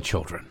populated by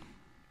children.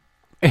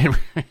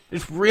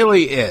 It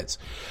really is.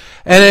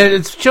 And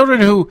it's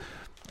children who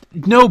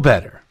know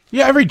better.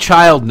 Yeah, every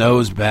child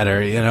knows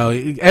better. You know,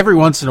 every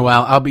once in a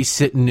while, I'll be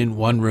sitting in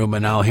one room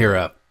and I'll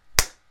hear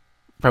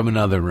from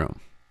another room.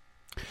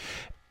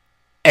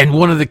 And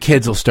one of the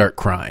kids will start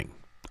crying.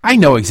 I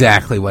know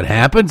exactly what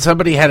happened.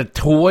 Somebody had a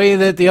toy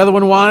that the other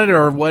one wanted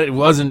or what it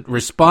wasn't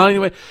responding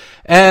to it.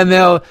 And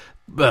they'll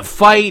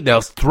fight.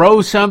 They'll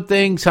throw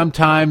something.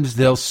 Sometimes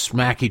they'll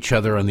smack each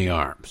other on the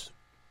arms.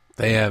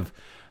 They have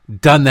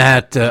done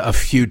that a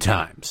few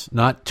times.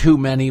 Not too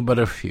many, but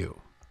a few.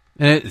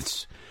 And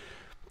it's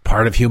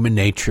part of human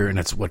nature, and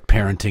it's what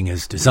parenting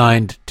is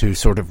designed to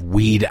sort of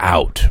weed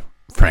out,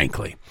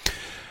 frankly.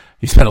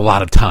 You spend a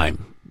lot of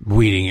time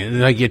weeding it.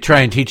 Like you try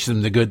and teach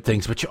them the good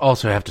things, but you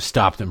also have to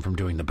stop them from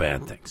doing the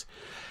bad things.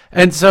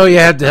 And so you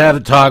had to have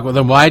a talk with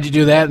them. Why'd you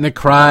do that? And the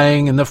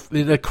crying, and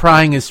the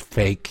crying is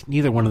fake.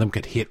 Neither one of them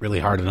could hit really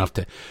hard enough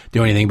to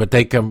do anything, but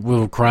they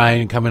come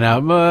crying, coming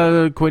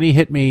out, Quinny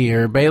hit me,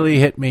 or Bailey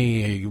hit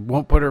me,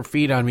 won't put her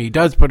feet on me,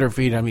 does put her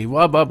feet on me,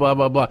 blah, blah, blah,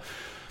 blah, blah.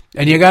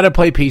 And you got to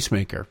play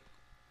peacemaker.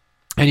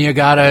 And you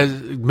got to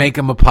make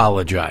them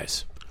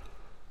apologize.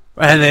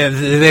 And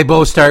they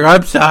both start,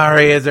 I'm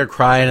sorry, as they're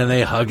crying, and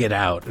they hug it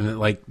out. And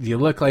like you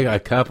look like a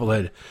couple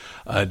of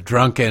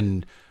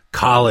drunken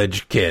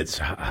college kids.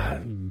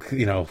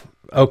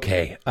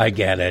 Okay, I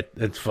get it.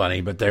 It's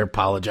funny, but they're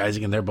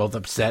apologizing, and they're both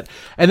upset.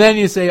 And then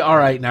you say, all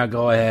right, now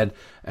go ahead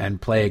and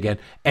play again.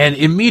 And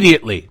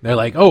immediately, they're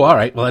like, oh, all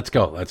right, well, let's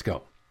go.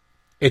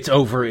 It's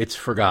over. It's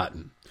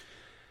forgotten.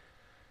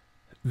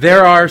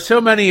 There are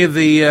so many of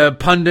the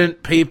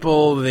pundit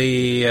people,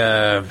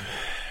 the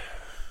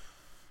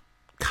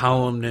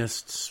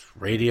columnists,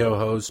 radio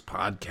hosts,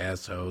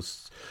 podcast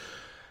hosts,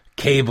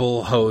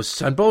 cable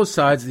hosts on both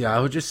sides of the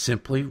aisle who just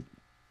simply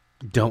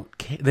don't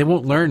care. They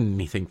won't learn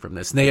anything from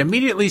this. And they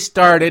immediately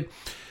started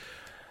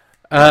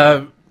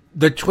the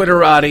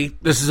Twitterati.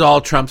 This is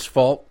all Trump's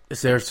fault.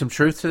 Is there some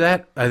truth to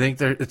that? I think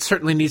it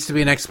certainly needs to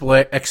be an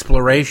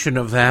exploration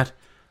of that.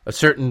 A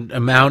certain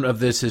amount of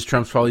this is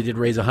Trump's fault. He did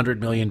raise $100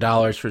 million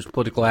for his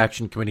political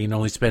action committee and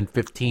only spent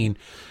 15.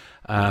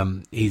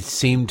 He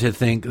seemed to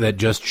think that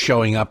just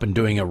showing up and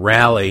doing a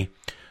rally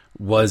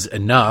was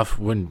enough.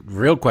 When the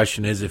real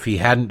question is, if he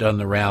hadn't done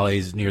the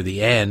rallies near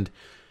the end,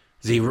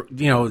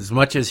 as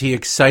much as he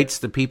excites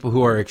the people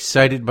who are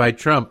excited by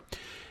Trump,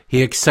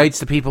 he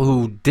excites the people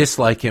who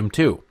dislike him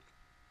too.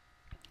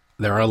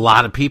 There are a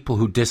lot of people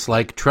who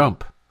dislike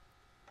Trump.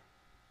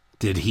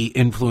 Did he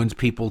influence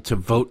people to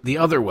vote the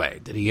other way?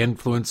 Did he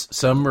influence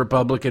some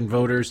Republican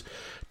voters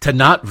to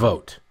not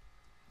vote?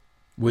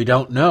 We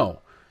don't know.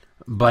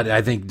 But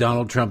I think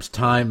Donald Trump's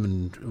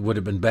time would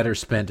have been better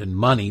spent, and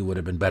money would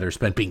have been better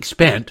spent being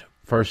spent,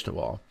 first of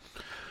all.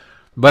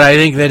 But I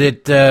think that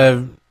it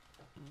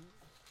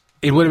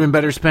would have been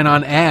better spent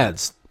on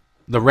ads.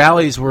 The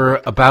rallies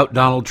were about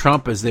Donald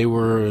Trump as they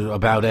were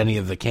about any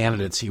of the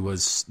candidates he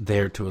was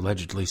there to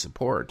allegedly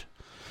support.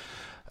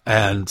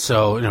 And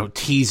so,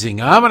 teasing,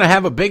 I'm going to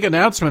have a big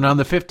announcement on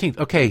the 15th.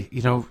 Okay,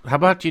 how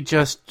about you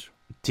just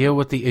deal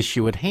with the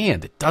issue at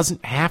hand? It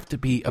doesn't have to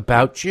be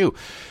about you.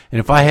 And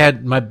if I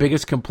had my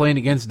biggest complaint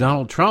against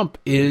Donald Trump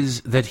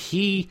is that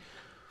he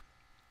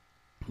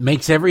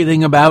makes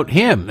everything about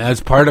him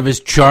as part of his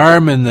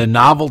charm, and the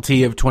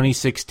novelty of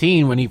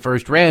 2016 when he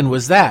first ran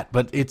was that.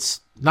 But it's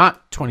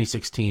not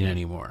 2016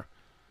 anymore.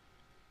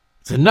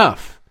 It's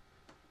enough.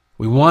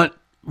 We want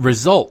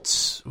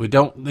results. We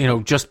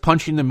don't, just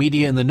punching the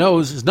media in the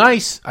nose is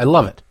nice. I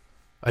love it.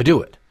 I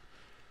do it.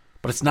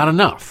 But it's not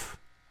enough.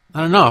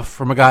 Not enough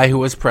from a guy who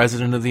was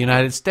president of the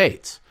United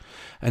States.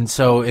 And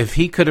so if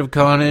he could have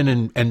gone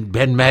in and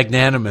been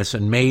magnanimous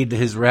and made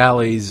his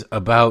rallies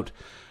about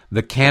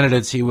the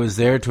candidates he was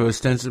there to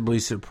ostensibly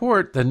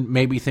support, then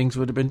maybe things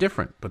would have been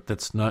different. But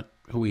that's not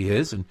who he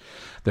is. And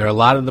there are a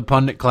lot of the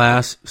pundit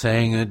class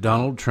saying that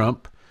Donald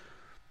Trump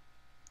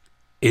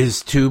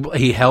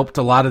he helped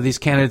a lot of these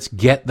candidates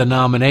get the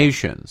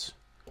nominations,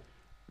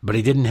 but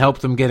he didn't help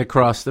them get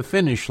across the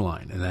finish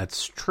line. And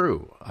that's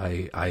true.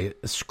 I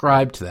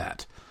ascribe to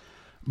that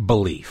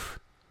belief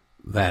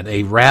that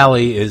a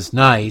rally is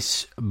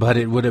nice, but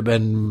it would have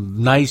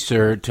been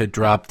nicer to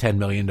drop $10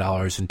 million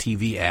in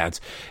TV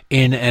ads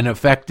in an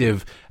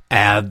effective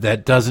ad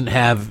that doesn't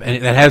have,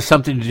 that has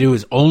something to do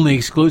is only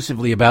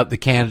exclusively about the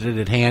candidate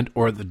at hand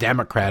or the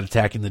Democrat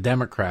attacking the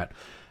Democrat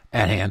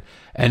at hand,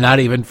 and not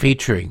even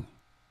featuring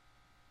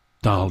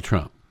Donald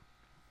Trump.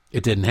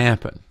 It didn't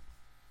happen.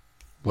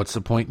 What's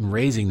the point in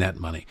raising that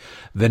money?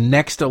 The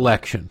next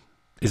election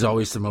is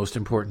always the most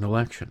important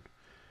election.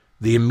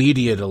 The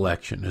immediate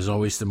election is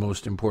always the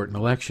most important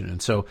election.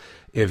 And so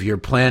if you're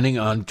planning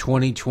on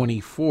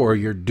 2024,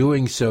 you're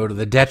doing so to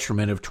the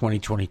detriment of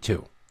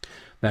 2022.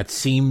 That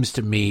seems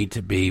to me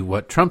to be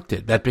what Trump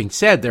did. That being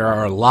said, there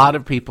are a lot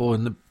of people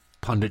in the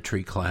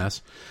punditry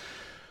class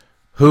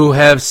who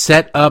have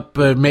set up,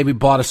 maybe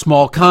bought a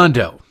small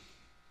condo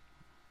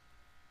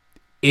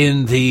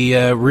in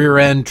the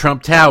rear-end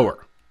Trump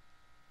Tower,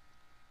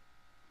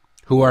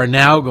 who are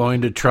now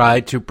going to try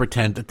to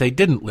pretend that they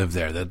didn't live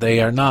there, that they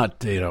are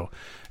not,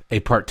 a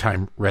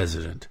part-time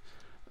resident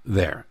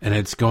there. And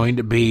it's going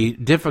to be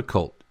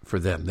difficult for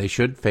them. They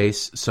should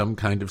face some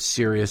kind of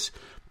serious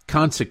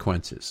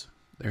consequences.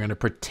 They're going to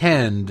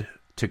pretend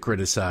to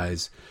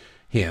criticize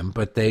him,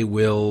 but they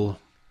will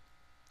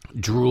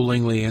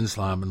droolingly and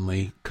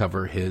slovenly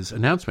cover his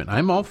announcement.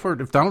 I'm all for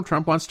it. If Donald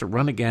Trump wants to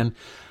run again,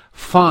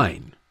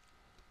 fine.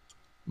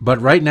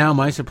 But right now,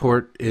 my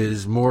support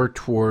is more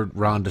toward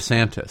Ron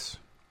DeSantis.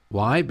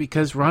 Why?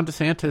 Because Ron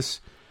DeSantis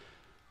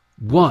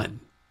won.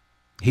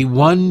 He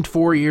won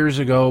 4 years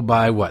ago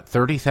by,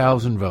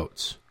 30,000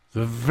 votes. It's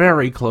a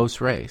very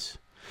close race.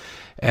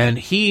 And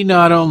he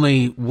not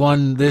only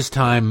won this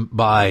time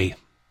by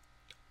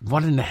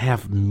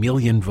 1.5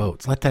 million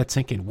votes. Let that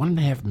sink in.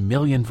 1.5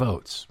 million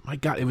votes. My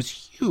God, it was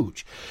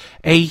huge.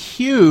 A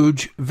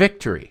huge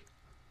victory.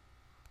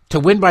 To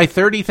win by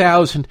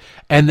 30,000,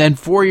 and then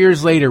 4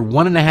 years later,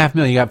 1.5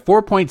 million. You got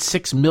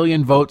 4.6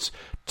 million votes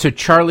to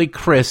Charlie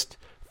Crist,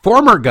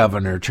 former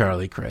Governor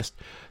Charlie Crist,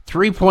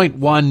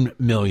 3.1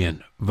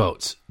 million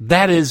votes.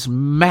 That is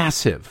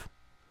massive.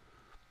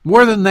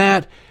 More than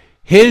that,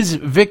 his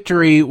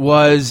victory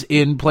was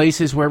in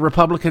places where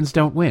Republicans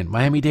don't win.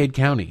 Miami-Dade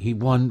County, he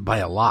won by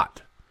a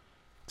lot.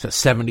 It's a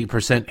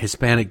 70%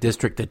 Hispanic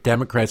district that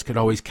Democrats could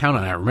always count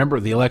on. I remember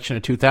the election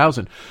of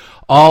 2000.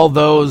 All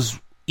those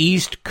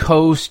East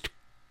Coast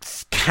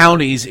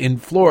counties in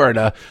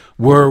Florida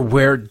were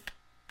where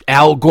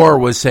Al Gore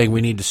was saying,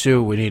 we need to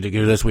sue, we need to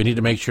do this, we need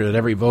to make sure that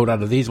every vote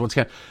out of these ones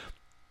counts.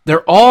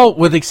 They're all,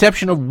 with the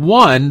exception of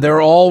one,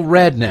 they're all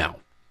red now.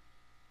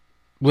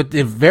 With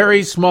the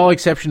very small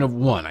exception of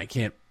one.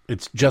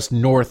 It's just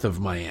north of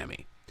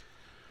Miami.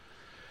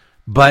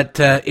 But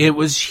it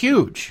was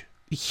huge.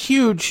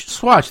 Huge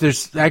swatch.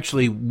 There's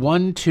actually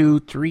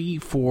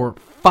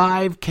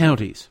 5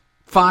 counties.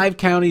 5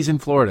 counties in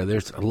Florida.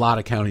 There's a lot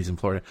of counties in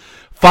Florida.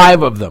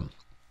 5 of them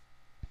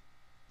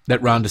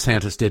that Ron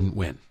DeSantis didn't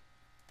win.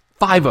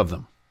 5 of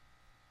them.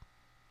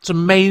 It's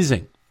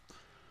amazing.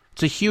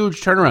 It's a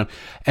huge turnaround.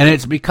 And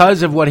it's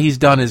because of what he's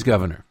done as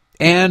governor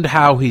and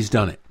how he's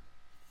done it.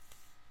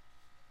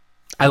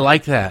 I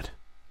like that.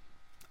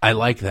 I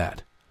like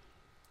that.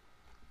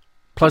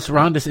 Plus,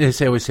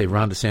 they always say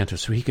Ron DeSantis,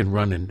 so he can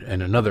run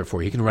in another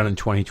 4. He can run in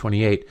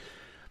 2028.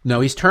 No,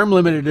 he's term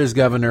limited as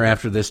governor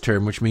after this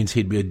term, which means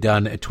he'd be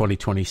done at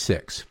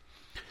 2026.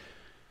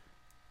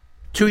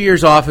 2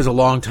 years off is a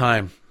long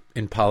time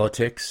in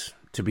politics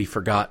to be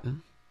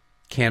forgotten.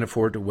 Can't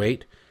afford to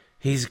wait.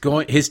 His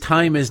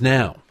time is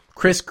now.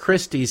 Chris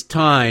Christie's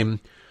time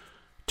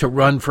to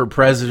run for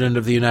president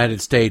of the United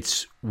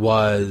States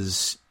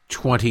was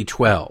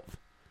 2012.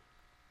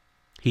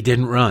 He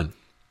didn't run.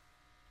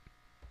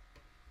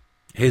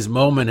 His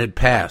moment had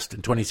passed.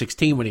 In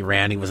 2016 when he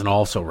ran, he was an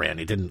also-ran.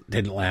 He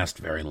didn't last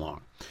very long.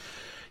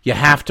 You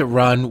have to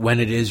run when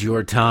it is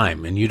your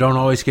time, and you don't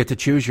always get to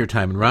choose your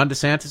time. And Ron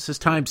DeSantis'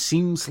 time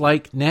seems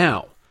like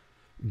now,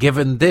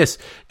 given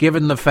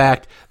the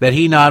fact that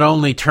he not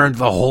only turned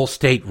the whole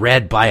state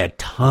red by a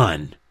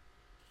ton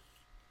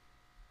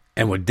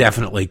and would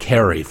definitely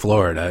carry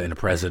Florida in a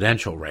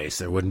presidential race.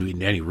 There wouldn't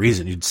be any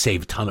reason you'd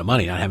save a ton of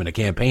money not having a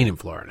campaign in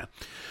Florida.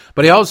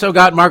 But he also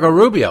got Marco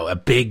Rubio, a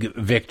big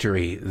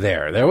victory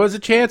there. There was a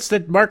chance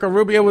that Marco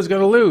Rubio was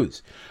going to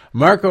lose.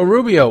 Marco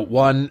Rubio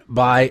won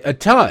by a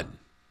ton.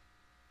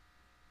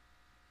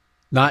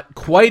 Not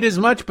quite as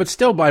much, but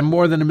still by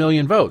more than 1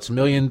 million votes,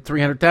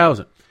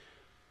 1,300,000.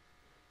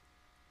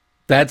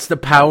 That's the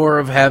power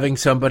of having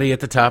somebody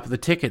at the top of the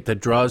ticket that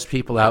draws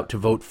people out to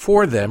vote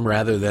for them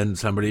rather than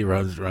somebody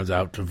runs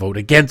out to vote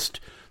against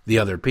the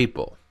other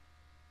people.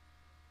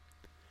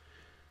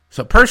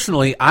 So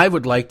personally, I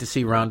would like to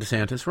see Ron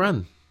DeSantis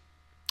run.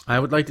 I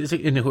would like to see,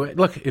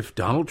 look, if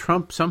Donald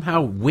Trump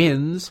somehow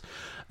wins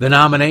the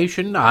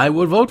nomination, I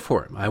would vote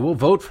for him. I will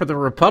vote for the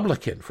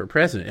Republican for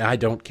president. I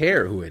don't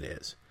care who it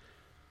is.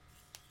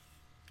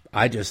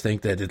 I just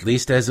think that at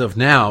least as of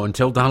now,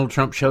 until Donald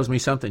Trump shows me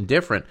something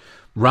different,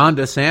 Ron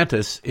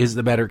DeSantis is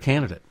the better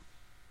candidate.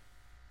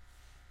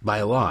 By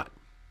a lot.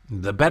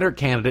 The better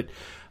candidate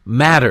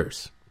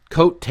matters.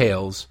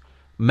 Coattails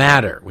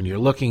matter. When you're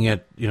looking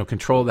at,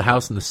 control of the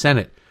House and the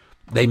Senate,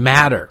 they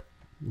matter.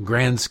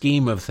 Grand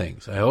scheme of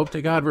things. I hope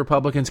to God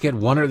Republicans get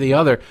one or the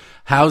other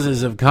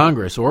houses of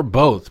Congress, or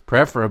both,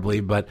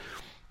 preferably. But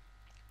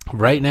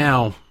right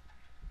now,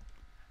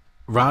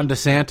 Ron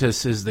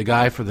DeSantis is the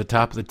guy for the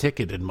top of the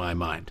ticket in my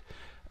mind,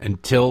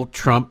 until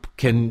Trump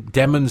can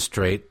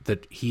demonstrate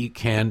that he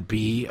can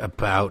be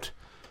about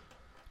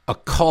a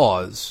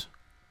cause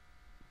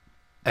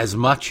as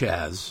much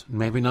as,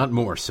 maybe not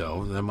more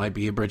so, that might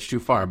be a bridge too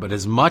far, but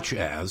as much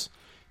as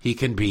he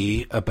can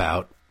be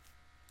about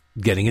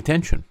getting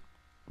attention.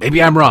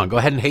 Maybe I'm wrong. Go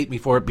ahead and hate me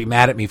for it, be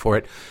mad at me for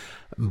it.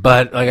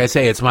 But like I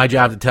say, it's my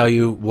job to tell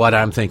you what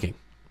I'm thinking,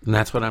 and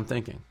that's what I'm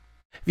thinking.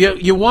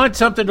 You want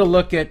something to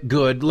look at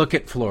good, look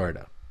at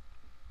Florida.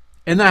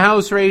 In the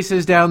House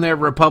races down there,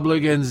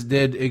 Republicans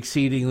did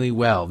exceedingly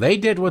well. They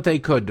did what they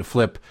could to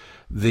flip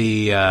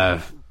the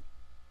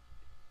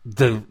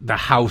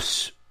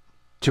House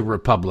to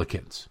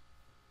Republicans.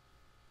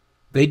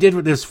 They did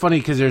what is funny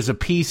because there's a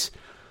piece,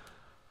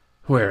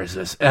 where is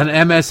this? An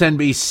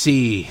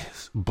MSNBC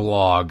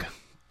blog.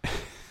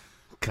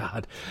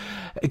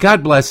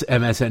 God bless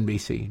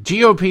MSNBC.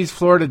 GOP's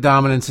Florida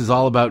dominance is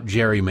all about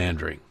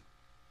gerrymandering.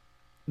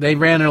 They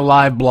ran a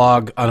live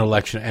blog on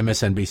election.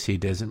 MSNBC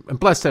did, and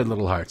bless their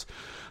little hearts.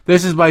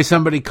 This is by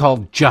somebody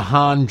called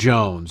Jahan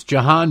Jones.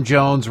 Jahan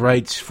Jones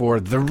writes for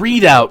the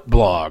Readout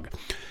blog.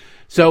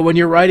 So when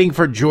you're writing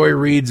for Joy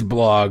Reid's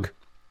blog,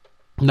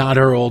 not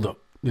her old,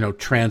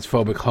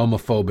 transphobic,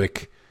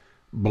 homophobic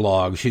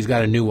blog, she's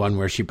got a new one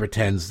where she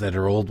pretends that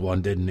her old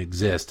one didn't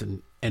exist,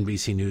 and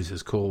NBC News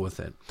is cool with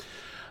it.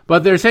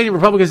 But they're saying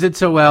Republicans did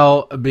so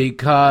well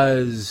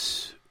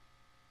because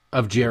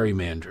of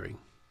gerrymandering.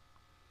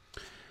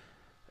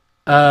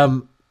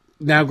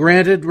 Now,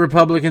 granted,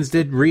 Republicans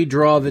did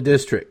redraw the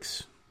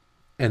districts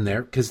in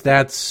there because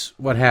that's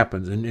what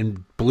happens.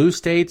 In blue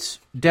states,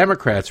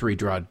 Democrats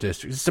redraw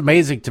districts. It's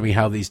amazing to me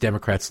how these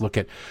Democrats look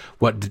at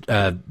what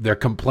they're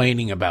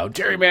complaining about.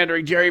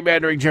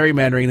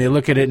 Gerrymandering. They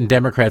look at it in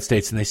Democrat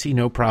states and they see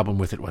no problem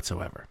with it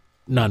whatsoever.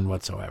 None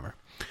whatsoever.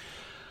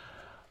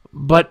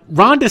 But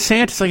Ron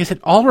DeSantis, like I said,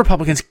 all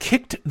Republicans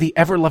kicked the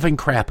ever-loving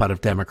crap out of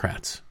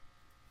Democrats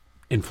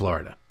in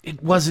Florida.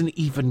 It wasn't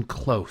even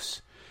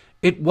close.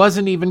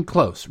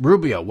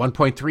 Rubio,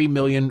 1.3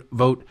 million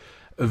vote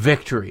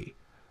victory.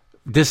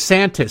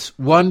 DeSantis,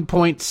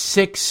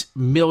 1.6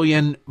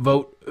 million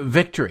vote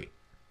victory.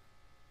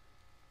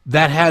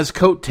 That has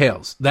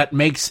coattails. That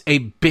makes a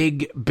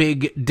big,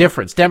 big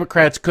difference.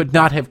 Democrats could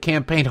not have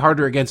campaigned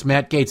harder against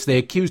Matt Gaetz. They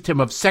accused him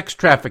of sex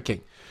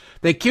trafficking.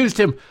 They accused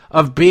him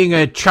of being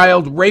a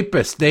child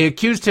rapist. They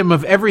accused him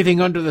of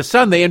everything under the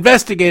sun. They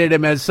investigated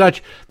him as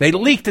such. They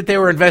leaked that they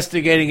were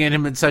investigating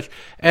him and such.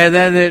 And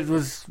then it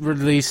was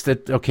released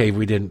that, okay,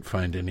 we didn't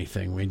find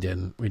anything. We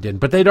didn't.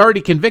 But they'd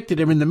already convicted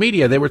him in the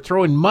media. They were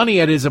throwing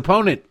money at his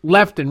opponent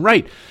left and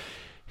right.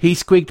 He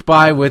squeaked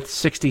by with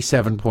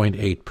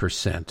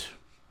 67.8%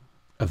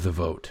 of the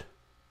vote.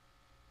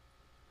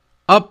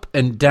 Up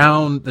and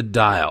down the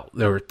dial,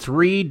 there were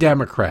 3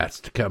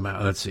 Democrats to come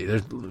out. Let's see,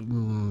 there's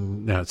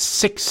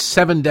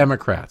 7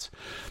 Democrats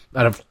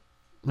out of,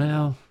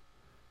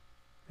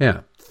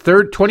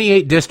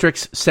 28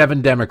 districts,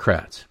 7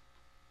 Democrats.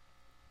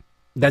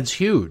 That's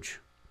huge.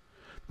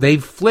 They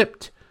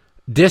flipped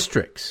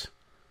districts.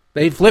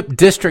 They flipped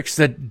districts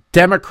that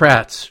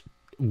Democrats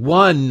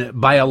won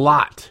by a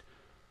lot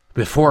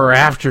before or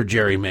after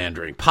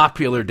gerrymandering.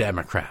 Popular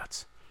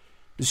Democrats.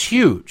 It's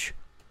huge.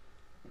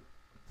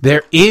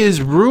 There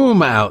is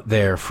room out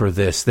there for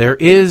this. There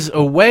is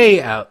a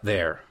way out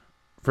there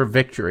for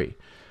victory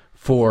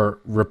for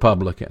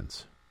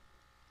Republicans.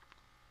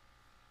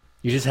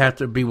 You just have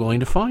to be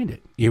willing to find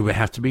it. You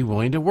have to be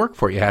willing to work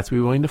for it. You have to be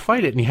willing to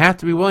fight it. And you have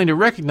to be willing to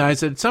recognize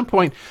that at some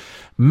point,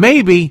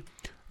 maybe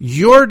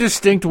your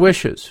distinct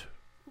wishes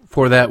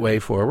for that way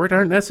forward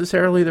aren't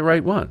necessarily the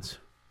right ones.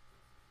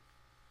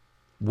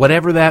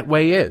 Whatever that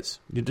way is,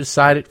 you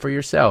decide it for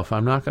yourself.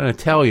 I'm not going to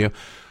tell you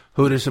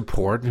who to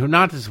support and who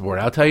not to support.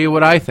 I'll tell you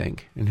what I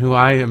think and who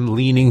I am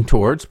leaning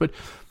towards, but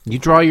you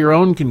draw your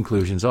own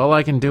conclusions. All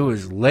I can do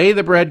is lay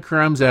the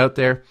breadcrumbs out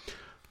there.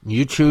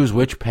 You choose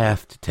which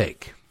path to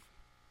take.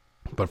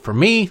 But for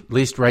me, at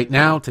least right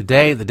now,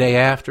 today, the day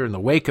after, in the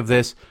wake of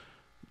this,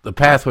 the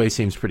pathway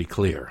seems pretty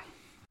clear.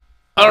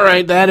 All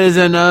right, that is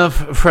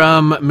enough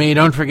from me.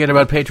 Don't forget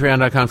about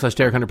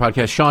patreon.com/Derek Hunter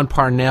Podcast. Sean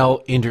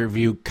Parnell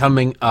interview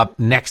coming up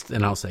next,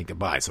 and I'll say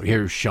goodbye. So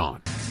here's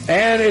Sean.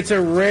 And it's a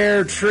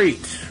rare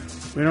treat.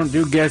 We don't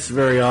do guests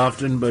very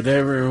often, but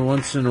every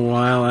once in a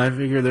while I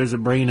figure there's a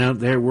brain out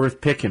there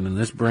worth picking, and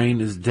this brain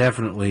is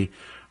definitely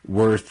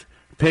worth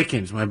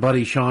picking. It's my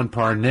buddy Sean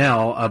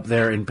Parnell up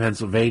there in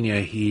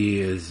Pennsylvania. He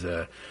is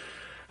a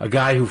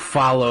guy who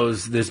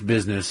follows this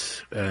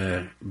business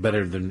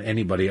better than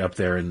anybody up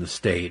there in the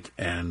state.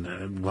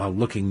 And while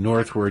looking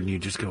northward, and you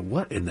just go,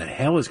 what in the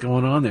hell is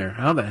going on there?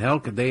 How the hell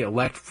could they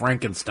elect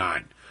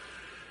Frankenstein?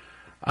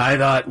 I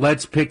thought,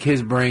 let's pick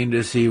his brain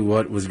to see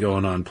what was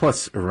going on,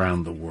 plus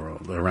around the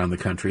world, around the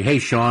country. Hey,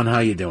 Sean, how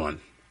you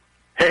doing?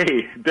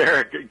 Hey,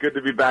 Derek, good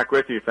to be back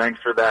with you. Thanks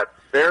for that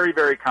very,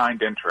 very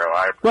kind intro.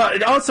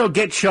 Well, also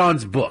get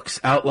Sean's books,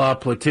 Outlaw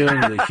Platoon,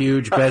 the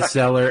huge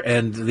bestseller,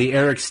 and the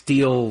Eric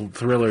Steele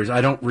thrillers.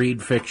 I don't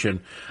read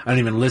fiction. I don't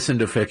even listen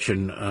to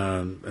fiction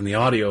in the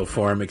audio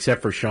form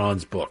except for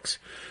Sean's books.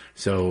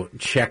 So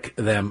check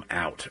them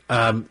out.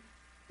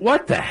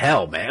 What the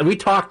hell, man? We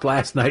talked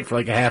last night for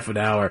like a half an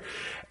hour,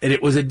 and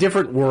it was a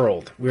different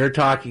world. We were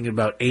talking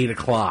about 8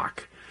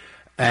 o'clock.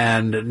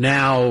 And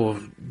now,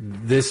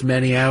 this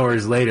many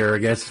hours later, I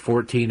guess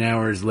 14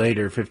 hours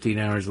later, 15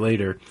 hours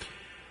later,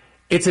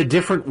 it's a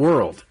different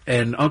world.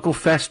 And Uncle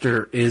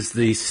Fester is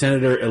the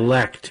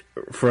senator-elect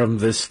from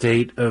the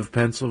state of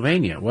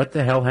Pennsylvania. What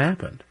the hell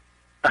happened?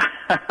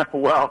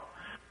 Well,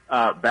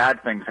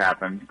 bad things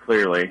happened,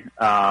 clearly.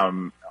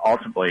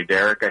 Ultimately,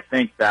 Derek, I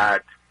think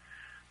that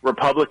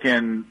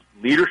Republican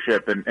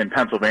leadership in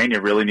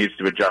Pennsylvania really needs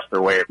to adjust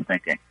their way of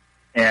thinking.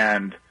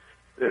 And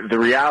the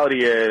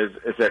reality is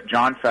that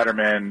John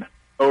Fetterman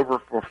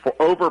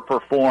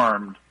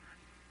overperformed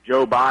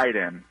Joe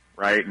Biden,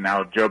 right? And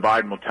now Joe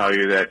Biden will tell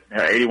you that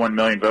 81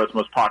 million votes,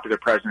 most popular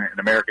president in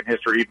American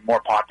history, even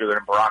more popular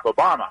than Barack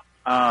Obama.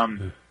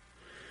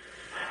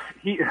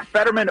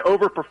 Fetterman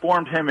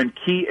overperformed him in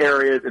key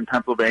areas in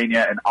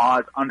Pennsylvania, and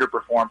Oz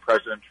underperformed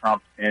President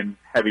Trump in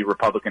heavy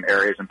Republican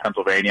areas in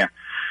Pennsylvania.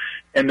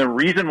 And the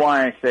reason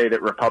why I say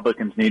that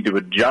Republicans need to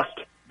adjust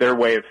their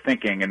way of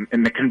thinking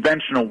and the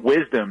conventional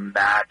wisdom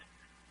that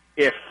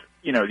if,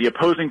 the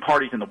opposing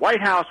parties in the White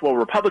House, well,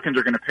 Republicans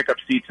are going to pick up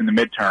seats in the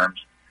midterms,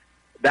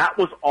 that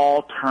was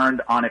all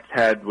turned on its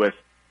head with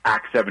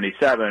Act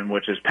 77,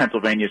 which is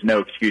Pennsylvania's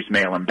no-excuse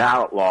mail-in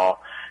ballot law.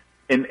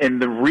 And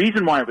the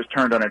reason why it was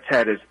turned on its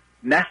head is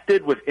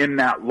nested within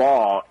that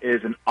law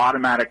is an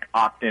automatic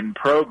opt-in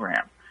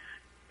program,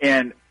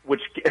 and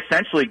which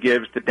essentially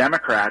gives the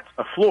Democrats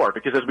a floor,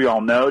 because as we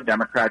all know,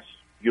 Democrats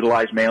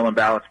utilize mail-in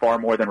ballots far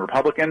more than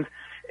Republicans.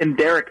 And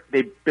Derek,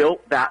 they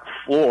built that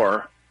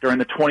floor during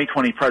the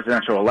 2020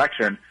 presidential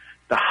election,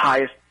 the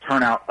highest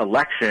turnout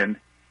election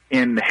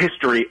in the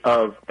history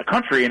of the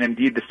country and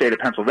indeed the state of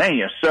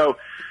Pennsylvania. So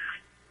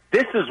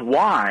this is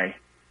why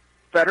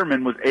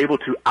Fetterman was able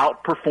to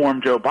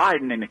outperform Joe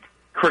Biden in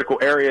critical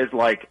areas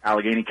like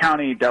Allegheny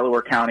County,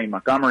 Delaware County,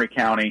 Montgomery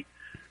County.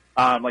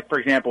 Like, for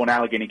example, in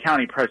Allegheny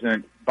County,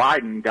 President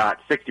Biden got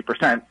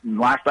 60%. And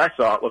last I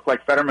saw, it looked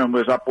like Fetterman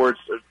was upwards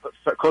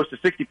close to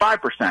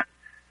 65%.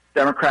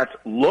 Democrats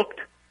looked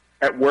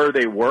at where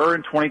they were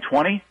in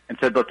 2020 and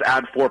said, let's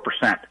add 4%.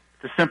 It's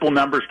a simple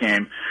numbers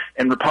game,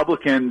 and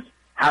Republicans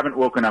haven't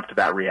woken up to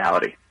that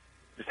reality.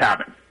 Just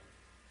haven't.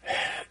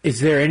 Is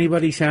there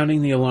anybody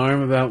sounding the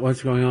alarm about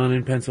what's going on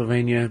in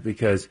Pennsylvania?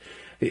 Because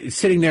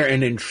sitting there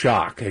and in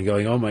shock and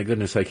going, oh, my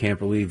goodness, I can't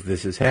believe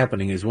this is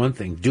happening is one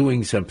thing.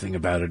 Doing something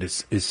about it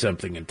is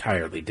something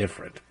entirely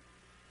different.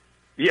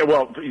 Yeah,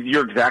 well,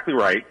 you're exactly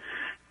right.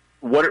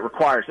 What it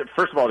requires,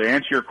 first of all, to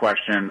answer your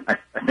question, I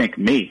think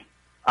me.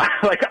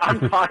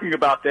 I'm talking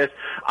about this.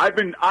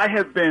 I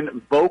have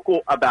been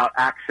vocal about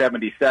Act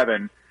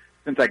 77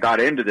 since I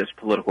got into this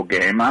political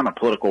game. I'm a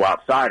political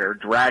outsider,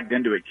 dragged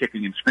into it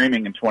kicking and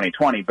screaming in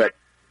 2020. But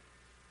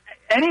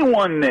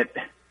anyone that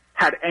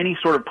had any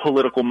sort of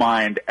political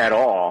mind at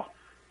all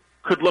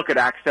could look at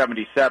Act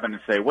 77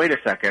 and say, wait a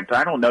second,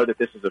 I don't know that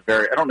this is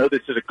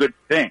a good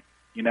thing,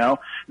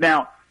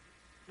 Now,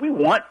 we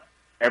want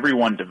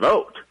everyone to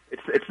vote.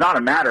 It's not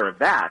a matter of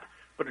that,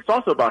 but it's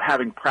also about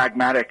having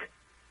pragmatic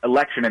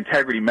election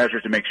integrity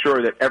measures to make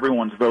sure that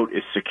everyone's vote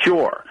is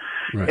secure.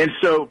 Right. And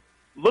so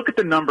look at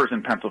the numbers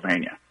in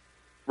Pennsylvania.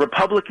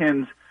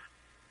 Republicans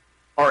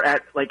are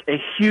at like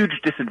a huge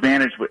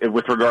disadvantage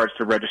with regards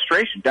to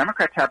registration.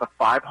 Democrats have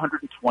a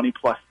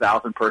 520-plus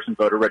thousand person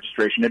voter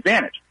registration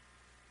advantage.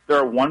 There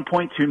are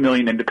 1.2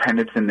 million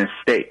independents in this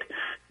state.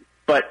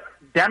 But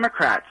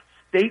Democrats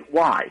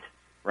statewide,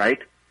 right,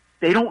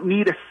 they don't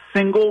need a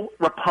single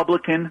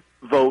Republican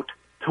vote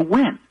to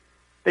win.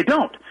 They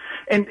don't.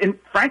 And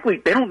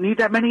frankly, they don't need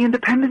that many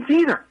independents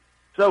either.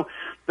 So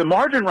the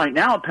margin right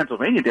now in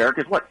Pennsylvania, Derek,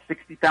 is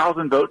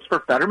 60,000 votes for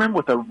Fetterman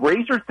with a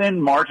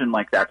razor-thin margin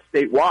like that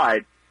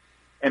statewide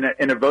and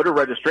a voter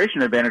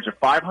registration advantage of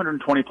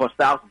 520-plus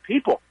thousand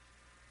people.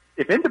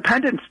 If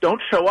independents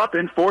don't show up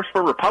in force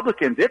for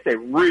Republicans, it's a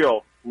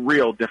real,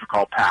 real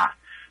difficult path.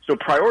 So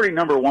priority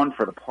number one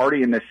for the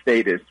party in this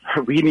state is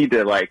we need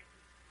to,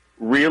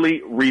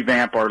 really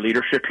revamp our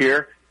leadership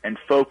here and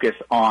focus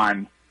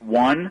on,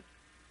 one,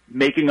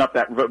 making up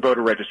that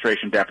voter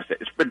registration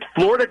deficit.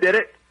 Florida did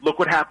it. Look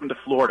what happened to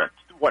Florida.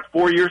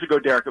 4 years ago,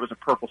 Derek, it was a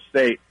purple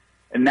state,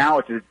 and now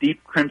it's as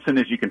deep crimson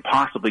as you can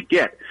possibly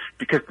get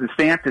because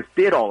DeSantis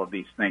did all of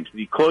these things.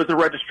 You close the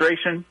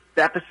registration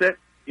deficit,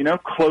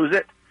 close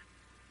it,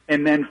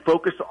 and then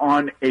focus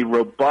on a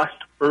robust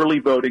early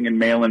voting and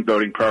mail-in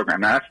voting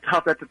program. Now, that's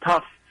tough. That's a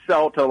tough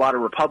sell to a lot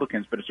of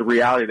Republicans, but it's a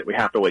reality that we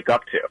have to wake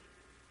up to.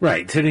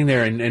 Right, sitting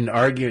there and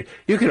argue.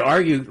 You could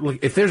argue, look,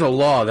 if there's a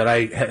law that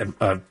I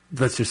have,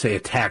 let's just say a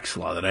tax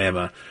law that I have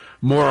a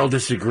moral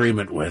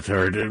disagreement with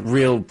or a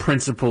real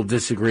principle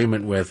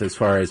disagreement with as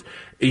far as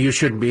you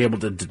shouldn't be able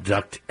to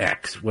deduct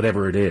X,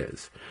 whatever it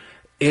is.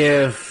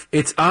 If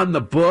it's on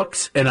the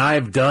books and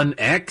I've done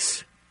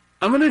X,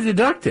 I'm going to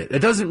deduct it. That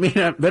doesn't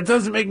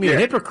make me a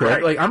hypocrite.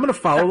 Right. Like, I'm going to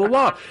follow the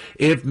law.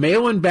 If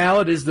mail-in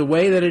ballot is the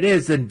way that it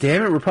is, then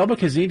damn it,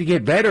 Republicans need to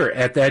get better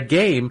at that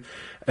game.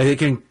 They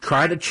can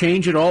try to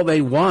change it all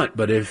they want,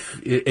 but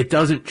if it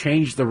doesn't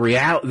change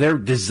the their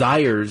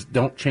desires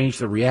don't change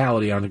the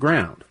reality on the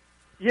ground.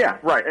 Yeah,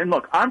 right. And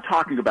look, I'm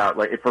talking about,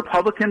 like, if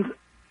Republicans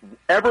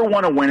ever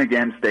want to win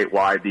again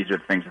statewide, these are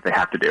the things that they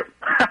have to do.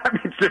 I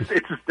mean,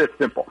 it's just this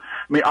simple.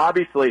 I mean,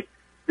 obviously,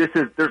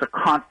 there's a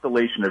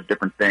constellation of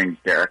different things,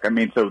 Derek. I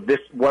mean, so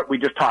what we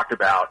just talked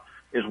about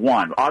is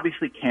one.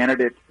 Obviously,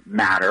 candidates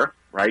matter,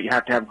 right? You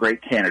have to have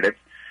great candidates.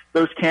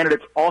 Those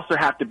candidates also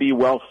have to be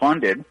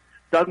well-funded.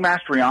 Doug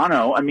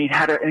Mastriano, I mean,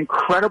 had an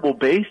incredible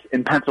base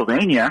in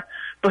Pennsylvania,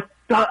 but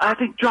I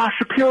think Josh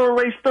Shapiro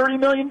raised $30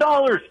 million.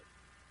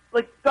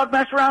 Like, Doug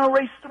Mastriano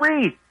raised $3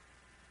 million.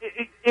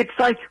 It's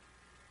like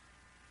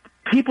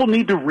people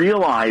need to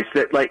realize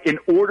that, like, in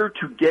order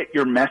to get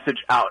your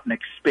message out and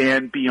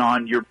expand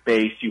beyond your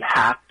base, you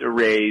have to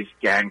raise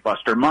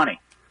gangbuster money.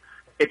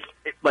 It's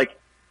like,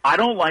 I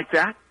don't like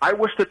that. I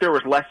wish that there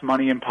was less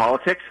money in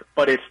politics,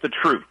 but it's the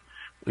truth.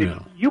 Yeah.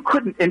 You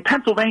couldn't, in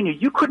Pennsylvania,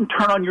 you couldn't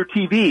turn on your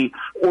TV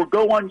or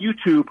go on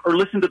YouTube or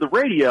listen to the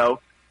radio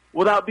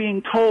without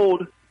being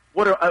told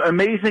what an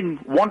amazing,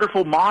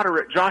 wonderful,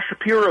 moderate Josh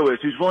Shapiro is,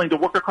 who's willing to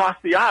work across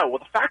the aisle. Well,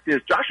 the fact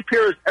is, Josh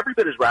Shapiro is every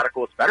bit as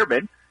radical as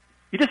Fetterman.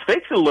 He just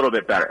fakes it a little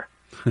bit better.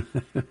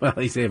 Well,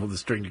 he's able to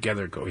string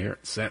together a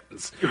coherent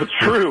sentence.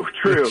 True.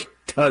 Which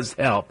does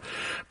help.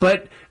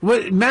 But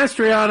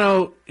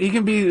Mastriano, he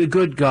can be a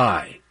good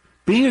guy.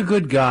 Being a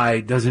good guy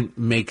doesn't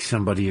make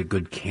somebody a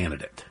good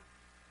candidate.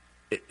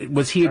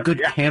 Was he a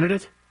good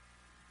candidate?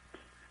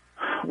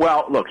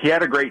 Well, look, he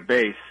had a great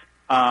base.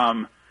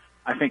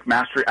 I think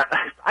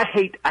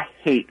I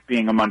hate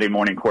being a Monday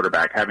morning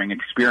quarterback, having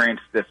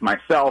experienced this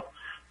myself,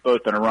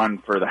 both in a run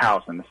for the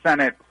House and the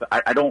Senate.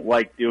 I don't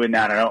like doing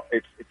that.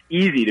 It's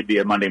easy to be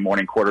a Monday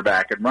morning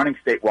quarterback, and running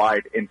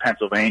statewide in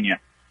Pennsylvania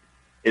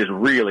is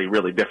really,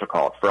 really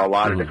difficult for a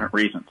lot of different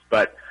reasons.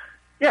 But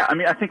yeah, I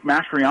mean, I think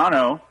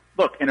Mastriano,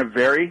 look, in a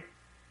very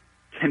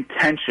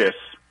contentious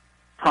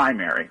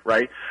primary,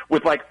 right,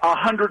 with like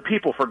 100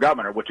 people for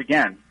governor, which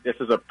again,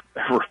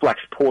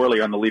 reflects poorly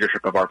on the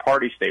leadership of our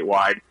party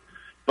statewide.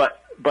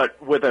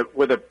 But with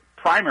a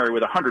primary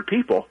with 100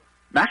 people,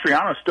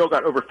 Mastriano still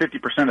got over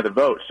 50% of the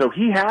vote. So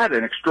he had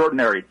an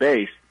extraordinary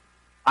base.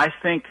 I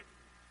think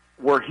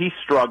where he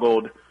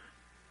struggled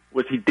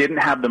was he didn't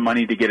have the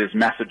money to get his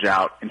message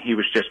out, and he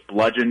was just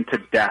bludgeoned to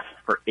death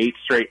for 8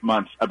 straight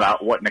months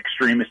about what an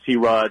extremist he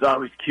was.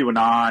 Oh, he's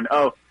QAnon.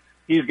 Oh,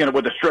 he's going to,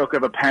 with the stroke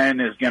of a pen,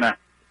 is going to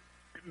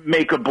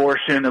make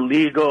abortion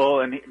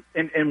illegal.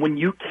 And when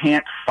you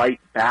can't fight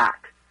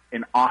back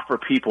and offer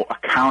people a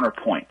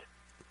counterpoint,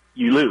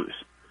 you lose.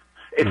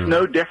 It's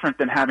no different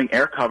than having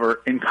air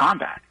cover in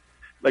combat.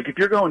 Like, if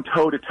you're going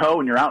toe to toe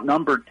and you're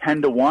outnumbered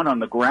 10-1 on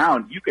the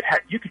ground, you could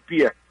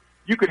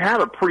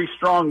have a pretty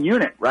strong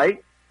unit,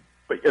 right?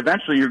 But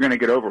eventually you're going to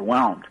get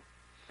overwhelmed.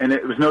 And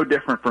it was no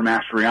different for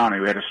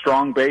Mastriano. He had a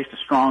strong base, a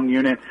strong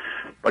unit,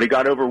 but he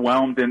got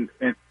overwhelmed on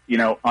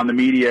the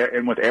media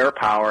and with air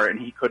power, and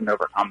he couldn't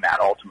overcome that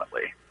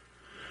ultimately.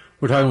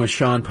 We're talking with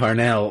Sean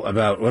Parnell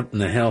about what in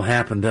the hell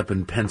happened up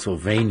in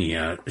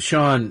Pennsylvania.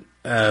 Sean,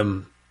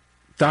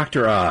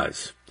 Dr.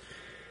 Oz,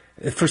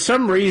 for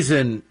some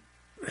reason,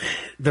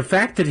 the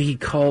fact that he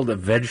called a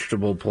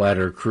vegetable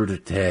platter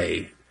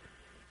crudité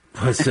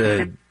was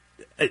an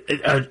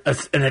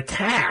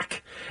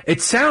attack.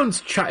 It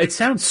sounds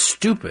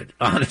stupid,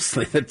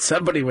 honestly, that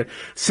somebody would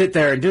sit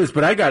there and do this.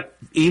 But I got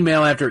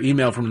email after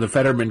email from the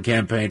Fetterman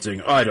campaign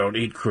saying, "I don't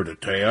eat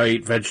crudité, I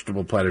eat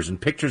vegetable platters," and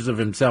pictures of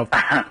himself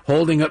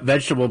holding up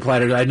vegetable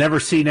platters. I'd never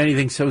seen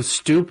anything so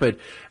stupid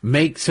be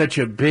made such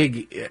a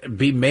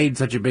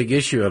big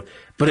issue of.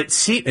 But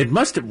it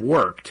must have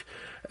worked.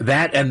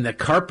 That and the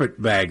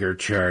carpetbagger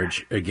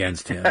charge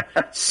against him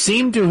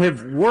seemed to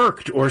have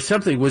worked, or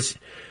something.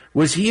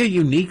 Was he a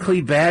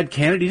uniquely bad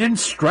candidate? He didn't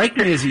strike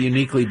me as a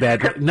uniquely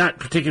bad, not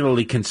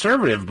particularly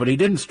conservative, but he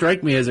didn't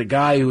strike me as a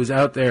guy who was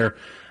out there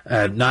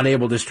not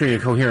able to string a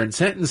coherent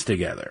sentence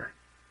together.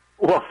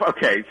 Well,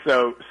 okay,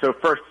 so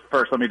first,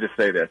 let me just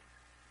say this.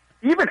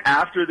 Even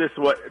after this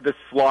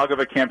slog of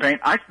a campaign,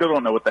 I still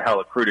don't know what the hell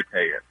a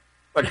crudité is.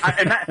 Like,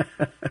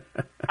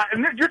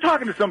 and you're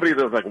talking to somebody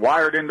that's like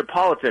wired into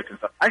politics and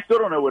stuff. I still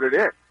don't know what it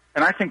is.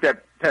 And I think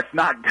that's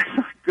not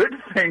a good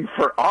thing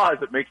for Oz.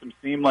 It makes him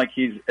seem like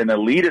he's an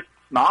elitist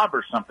snob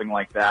or something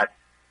like that.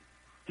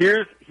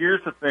 Here's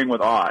the thing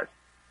with Oz.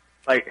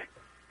 Like,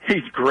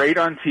 he's great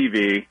on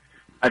TV.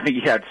 I think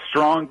he had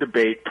strong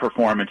debate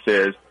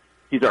performances.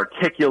 He's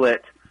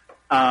articulate.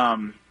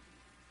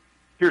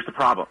 Here's the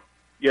problem.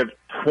 You have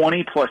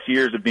 20-plus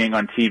years of being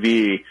on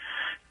TV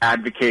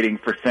advocating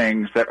for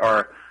things that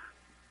are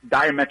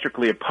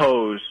diametrically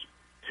opposed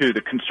to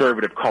the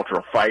conservative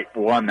cultural fight.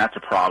 For one, that's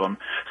a problem.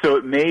 So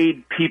it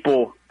made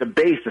people, the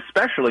base,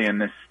 especially in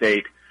this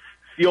state,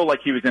 feel like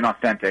he was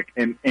inauthentic.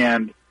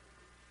 And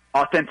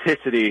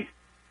authenticity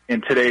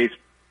in today's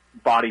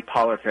body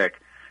politic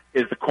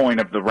is the coin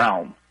of the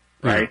realm,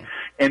 right? Mm-hmm.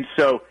 And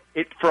so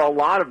for a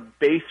lot of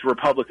base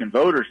Republican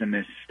voters in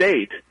this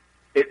state,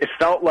 it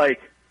felt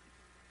like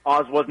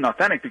Oz wasn't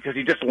authentic because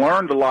he just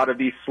learned a lot of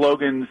these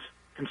slogans,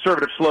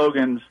 conservative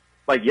slogans,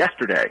 like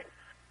yesterday.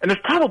 And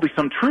there's probably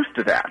some truth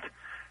to that.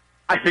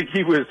 God,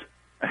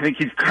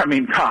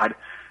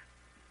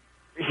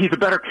 he's a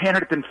better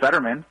candidate than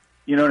Fetterman.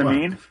 You know what I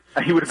mean?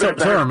 He would have been a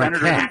better senator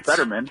than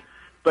Fetterman.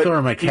 But so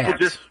are my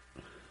cats.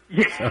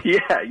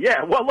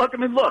 Yeah. Well,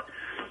 look.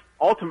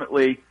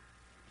 Ultimately,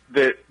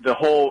 the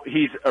whole,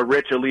 he's a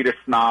rich elitist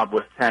snob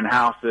with 10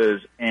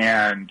 houses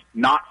and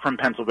not from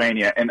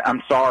Pennsylvania. And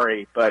I'm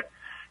sorry, but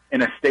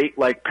in a state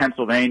like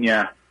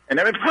Pennsylvania, and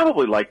it's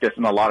probably like this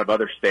in a lot of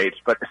other states,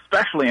 but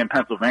especially in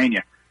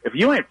Pennsylvania, if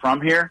you ain't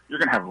from here, you're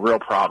going to have real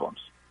problems.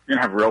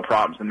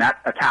 And that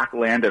attack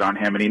landed on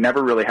him, and he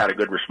never really had a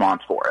good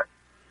response for it.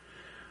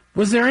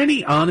 Was there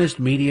any honest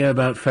media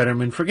about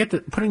Fetterman?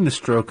 Putting the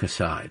stroke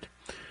aside.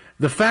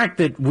 The fact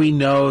that we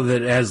know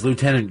that as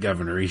lieutenant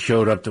governor, he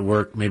showed up to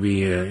work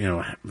maybe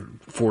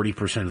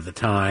 40% of the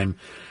time.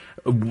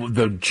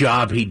 The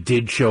job he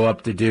did show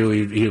up to do,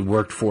 he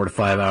worked 4 to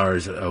 5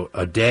 hours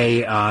a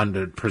day on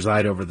to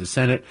preside over the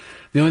Senate.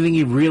 The only thing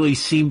he really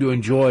seemed to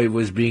enjoy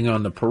was being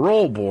on the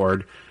parole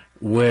board,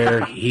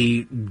 where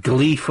he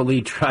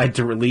gleefully tried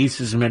to release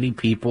as many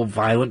people,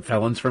 violent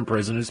felons, from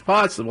prison as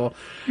possible.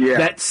 Yeah,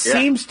 that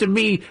seems to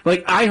me,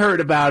 like, I heard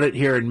about it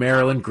here in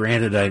Maryland.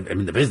 Granted, I'm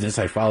in the business,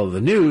 I follow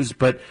the news,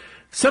 but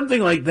something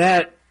like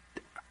that,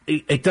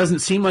 it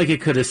doesn't seem like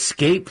it could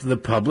escape the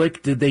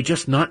public. Did they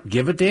just not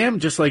give a damn?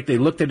 Just like they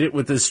looked at it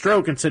with his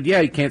stroke and said,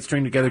 yeah, he can't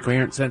string together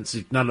coherent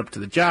sentences, he's not up to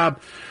the job,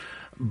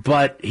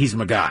 but he's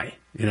my guy.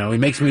 He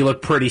makes me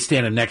look pretty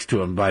standing next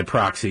to him by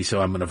proxy,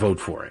 so I'm going to vote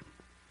for him.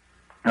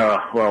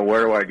 Well,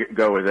 where do I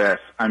go with this?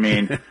 I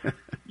mean,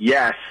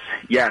 yes,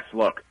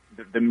 look,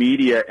 the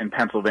media in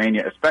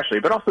Pennsylvania especially,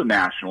 but also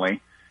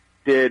nationally,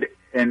 did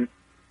an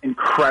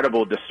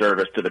incredible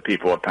disservice to the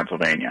people of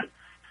Pennsylvania.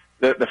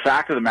 The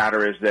fact of the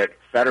matter is that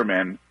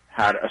Fetterman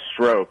had a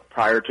stroke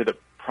prior to the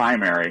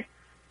primary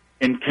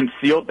and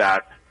concealed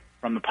that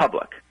from the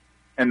public,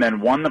 and then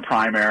won the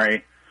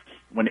primary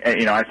when,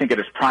 I think at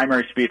his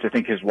primary speech, I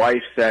think his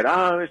wife said,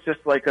 it's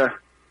just like a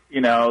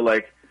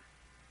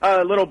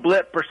little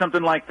blip or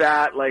something like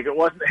that. Like it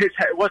wasn't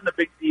a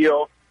big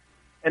deal.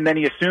 And then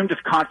he assumed his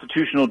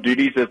constitutional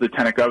duties as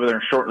lieutenant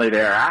governor shortly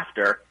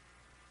thereafter.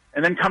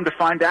 And then come to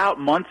find out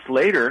months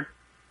later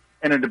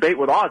in a debate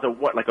with Oz,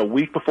 a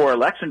week before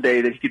Election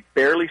Day, that he could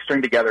barely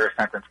string together a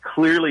sentence.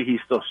 Clearly he's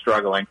still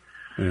struggling.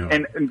 Yeah.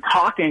 And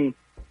talking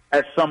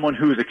as someone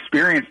who's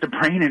experienced a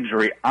brain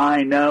injury,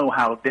 I know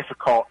how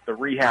difficult the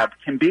rehab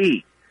can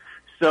be.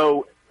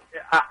 So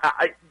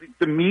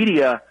the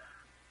media,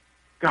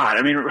 God,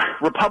 I mean,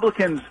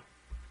 Republicans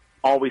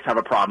always have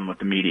a problem with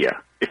the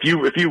media. If you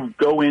want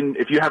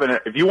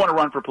to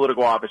run for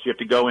political office, you have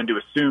to go into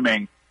it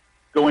assuming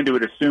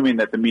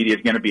that the media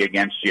is going to be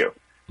against you.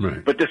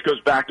 Right. But this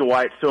goes back to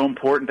why it's so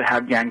important to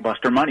have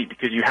gangbuster money,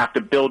 because you have to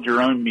build your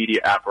own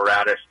media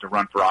apparatus to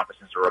run for office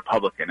as a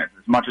Republican. As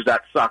much as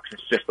that sucks,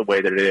 it's just the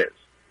way that it is.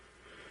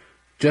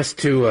 Just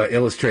to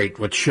illustrate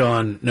what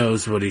Sean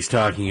knows what he's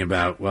talking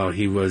about, while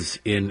he was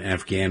in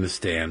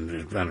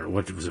Afghanistan, I don't know,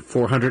 what was it,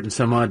 400 and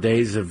some odd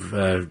days of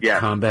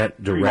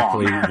combat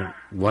directly,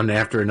 one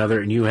after another,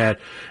 and you had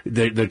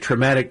the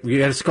traumatic, you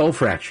had a skull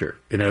fracture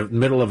in the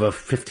middle of a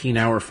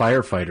 15-hour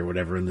firefight or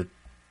whatever,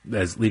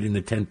 as leading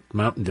the 10th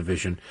Mountain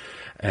Division,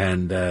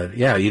 and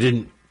you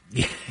didn't.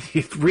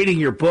 Reading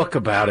your book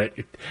about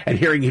it and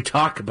hearing you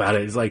talk about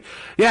it, it's like,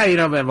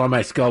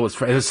 my skull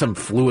there's some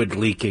fluid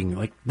leaking.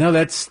 Like, no,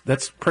 that's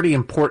pretty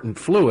important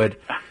fluid,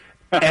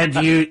 and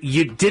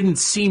you didn't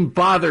seem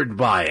bothered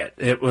by it.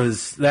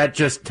 That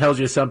just tells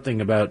you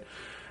something about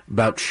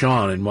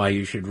Sean and why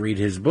you should read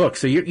his book.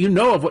 So you're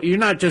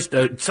not just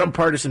some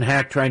partisan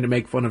hack trying to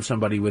make fun of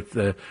somebody with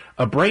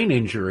a brain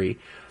injury.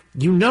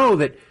 You know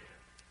that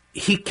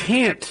he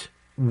can't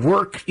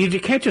work. You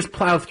can't just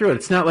plow through it.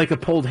 It's not like a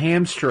pulled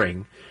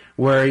hamstring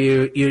where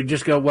you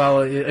just go,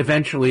 well,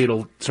 eventually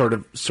it'll sort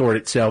of sort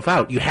itself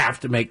out. You have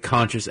to make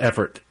conscious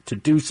effort to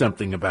do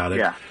something about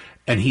it,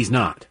 and he's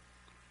not.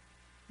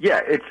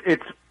 Yeah,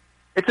 it's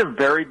a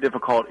very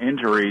difficult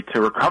injury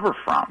to recover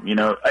from.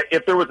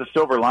 If there was a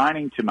silver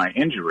lining to my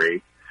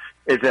injury,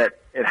 is that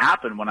it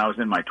happened when I was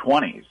in my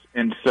 20s.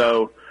 And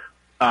so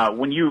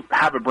when you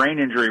have a brain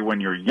injury when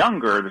you're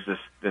younger,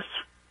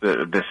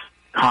 there's this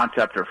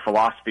concept or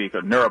philosophy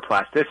of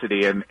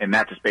neuroplasticity, and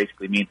that just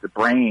basically means the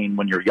brain,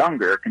 when you're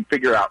younger, can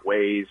figure out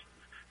ways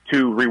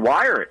to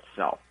rewire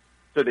itself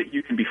so that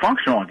you can be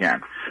functional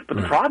again. But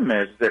the problem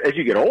is that as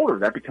you get older,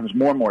 that becomes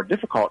more and more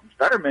difficult. And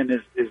Fetterman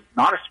is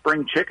not a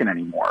spring chicken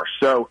anymore.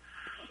 So,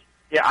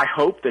 yeah, I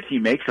hope that he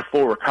makes a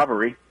full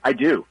recovery. I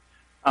do.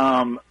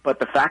 But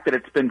the fact that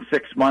it's been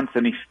 6 months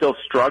and he's still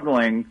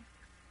struggling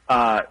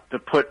to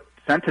put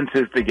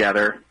sentences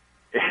together,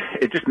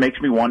 it just makes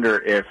me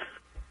wonder if,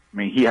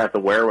 he has the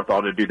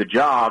wherewithal to do the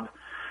job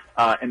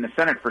in the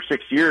Senate for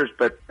 6 years,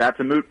 but that's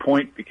a moot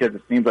point because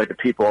it seems like the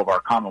people of our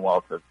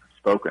Commonwealth have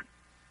spoken.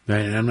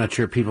 Right, and I'm not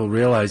sure people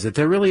realize that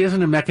there really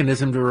isn't a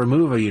mechanism to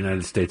remove a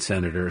United States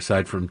senator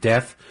aside from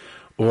death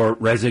or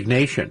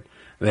resignation.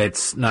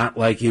 It's not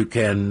like you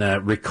can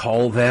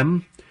recall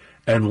them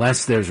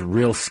unless there's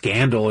real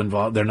scandal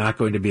involved. They're not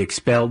going to be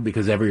expelled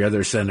because every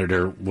other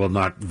senator will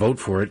not vote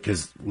for it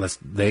because unless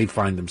they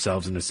find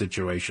themselves in a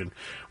situation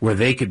where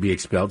they could be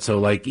expelled. So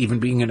like even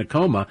being in a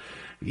coma,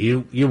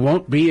 you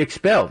won't be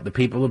expelled. The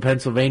people of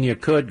Pennsylvania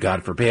could,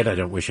 God forbid, I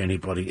don't wish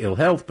anybody ill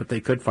health, but they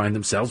could find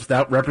themselves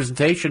without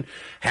representation,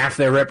 half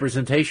their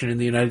representation in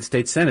the United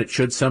States Senate,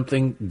 should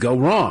something go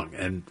wrong.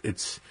 And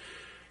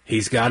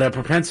he's got a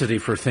propensity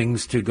for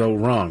things to go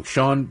wrong.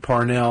 Sean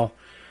Parnell,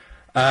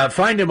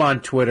 find him on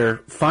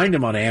Twitter, find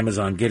him on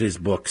Amazon, get his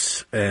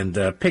books,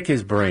 and pick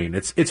his brain.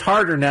 It's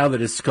harder now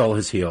that his skull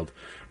has healed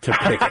to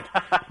pick it,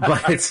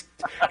 but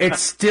it's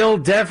still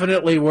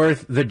definitely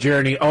worth the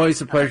journey.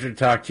 Always a pleasure to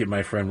talk to you,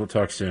 my friend. We'll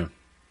talk soon.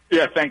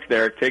 Yeah, thanks,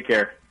 Derek. Take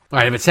care. All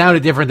right, if it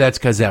sounded different, that's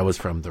because that was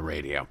from the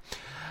radio.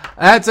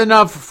 That's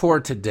enough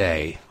for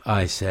today.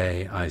 I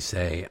say.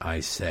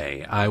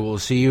 I will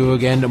see you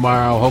again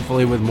tomorrow,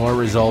 hopefully with more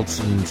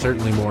results and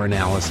certainly more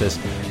analysis.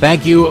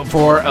 Thank you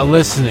for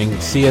listening.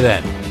 See you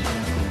then.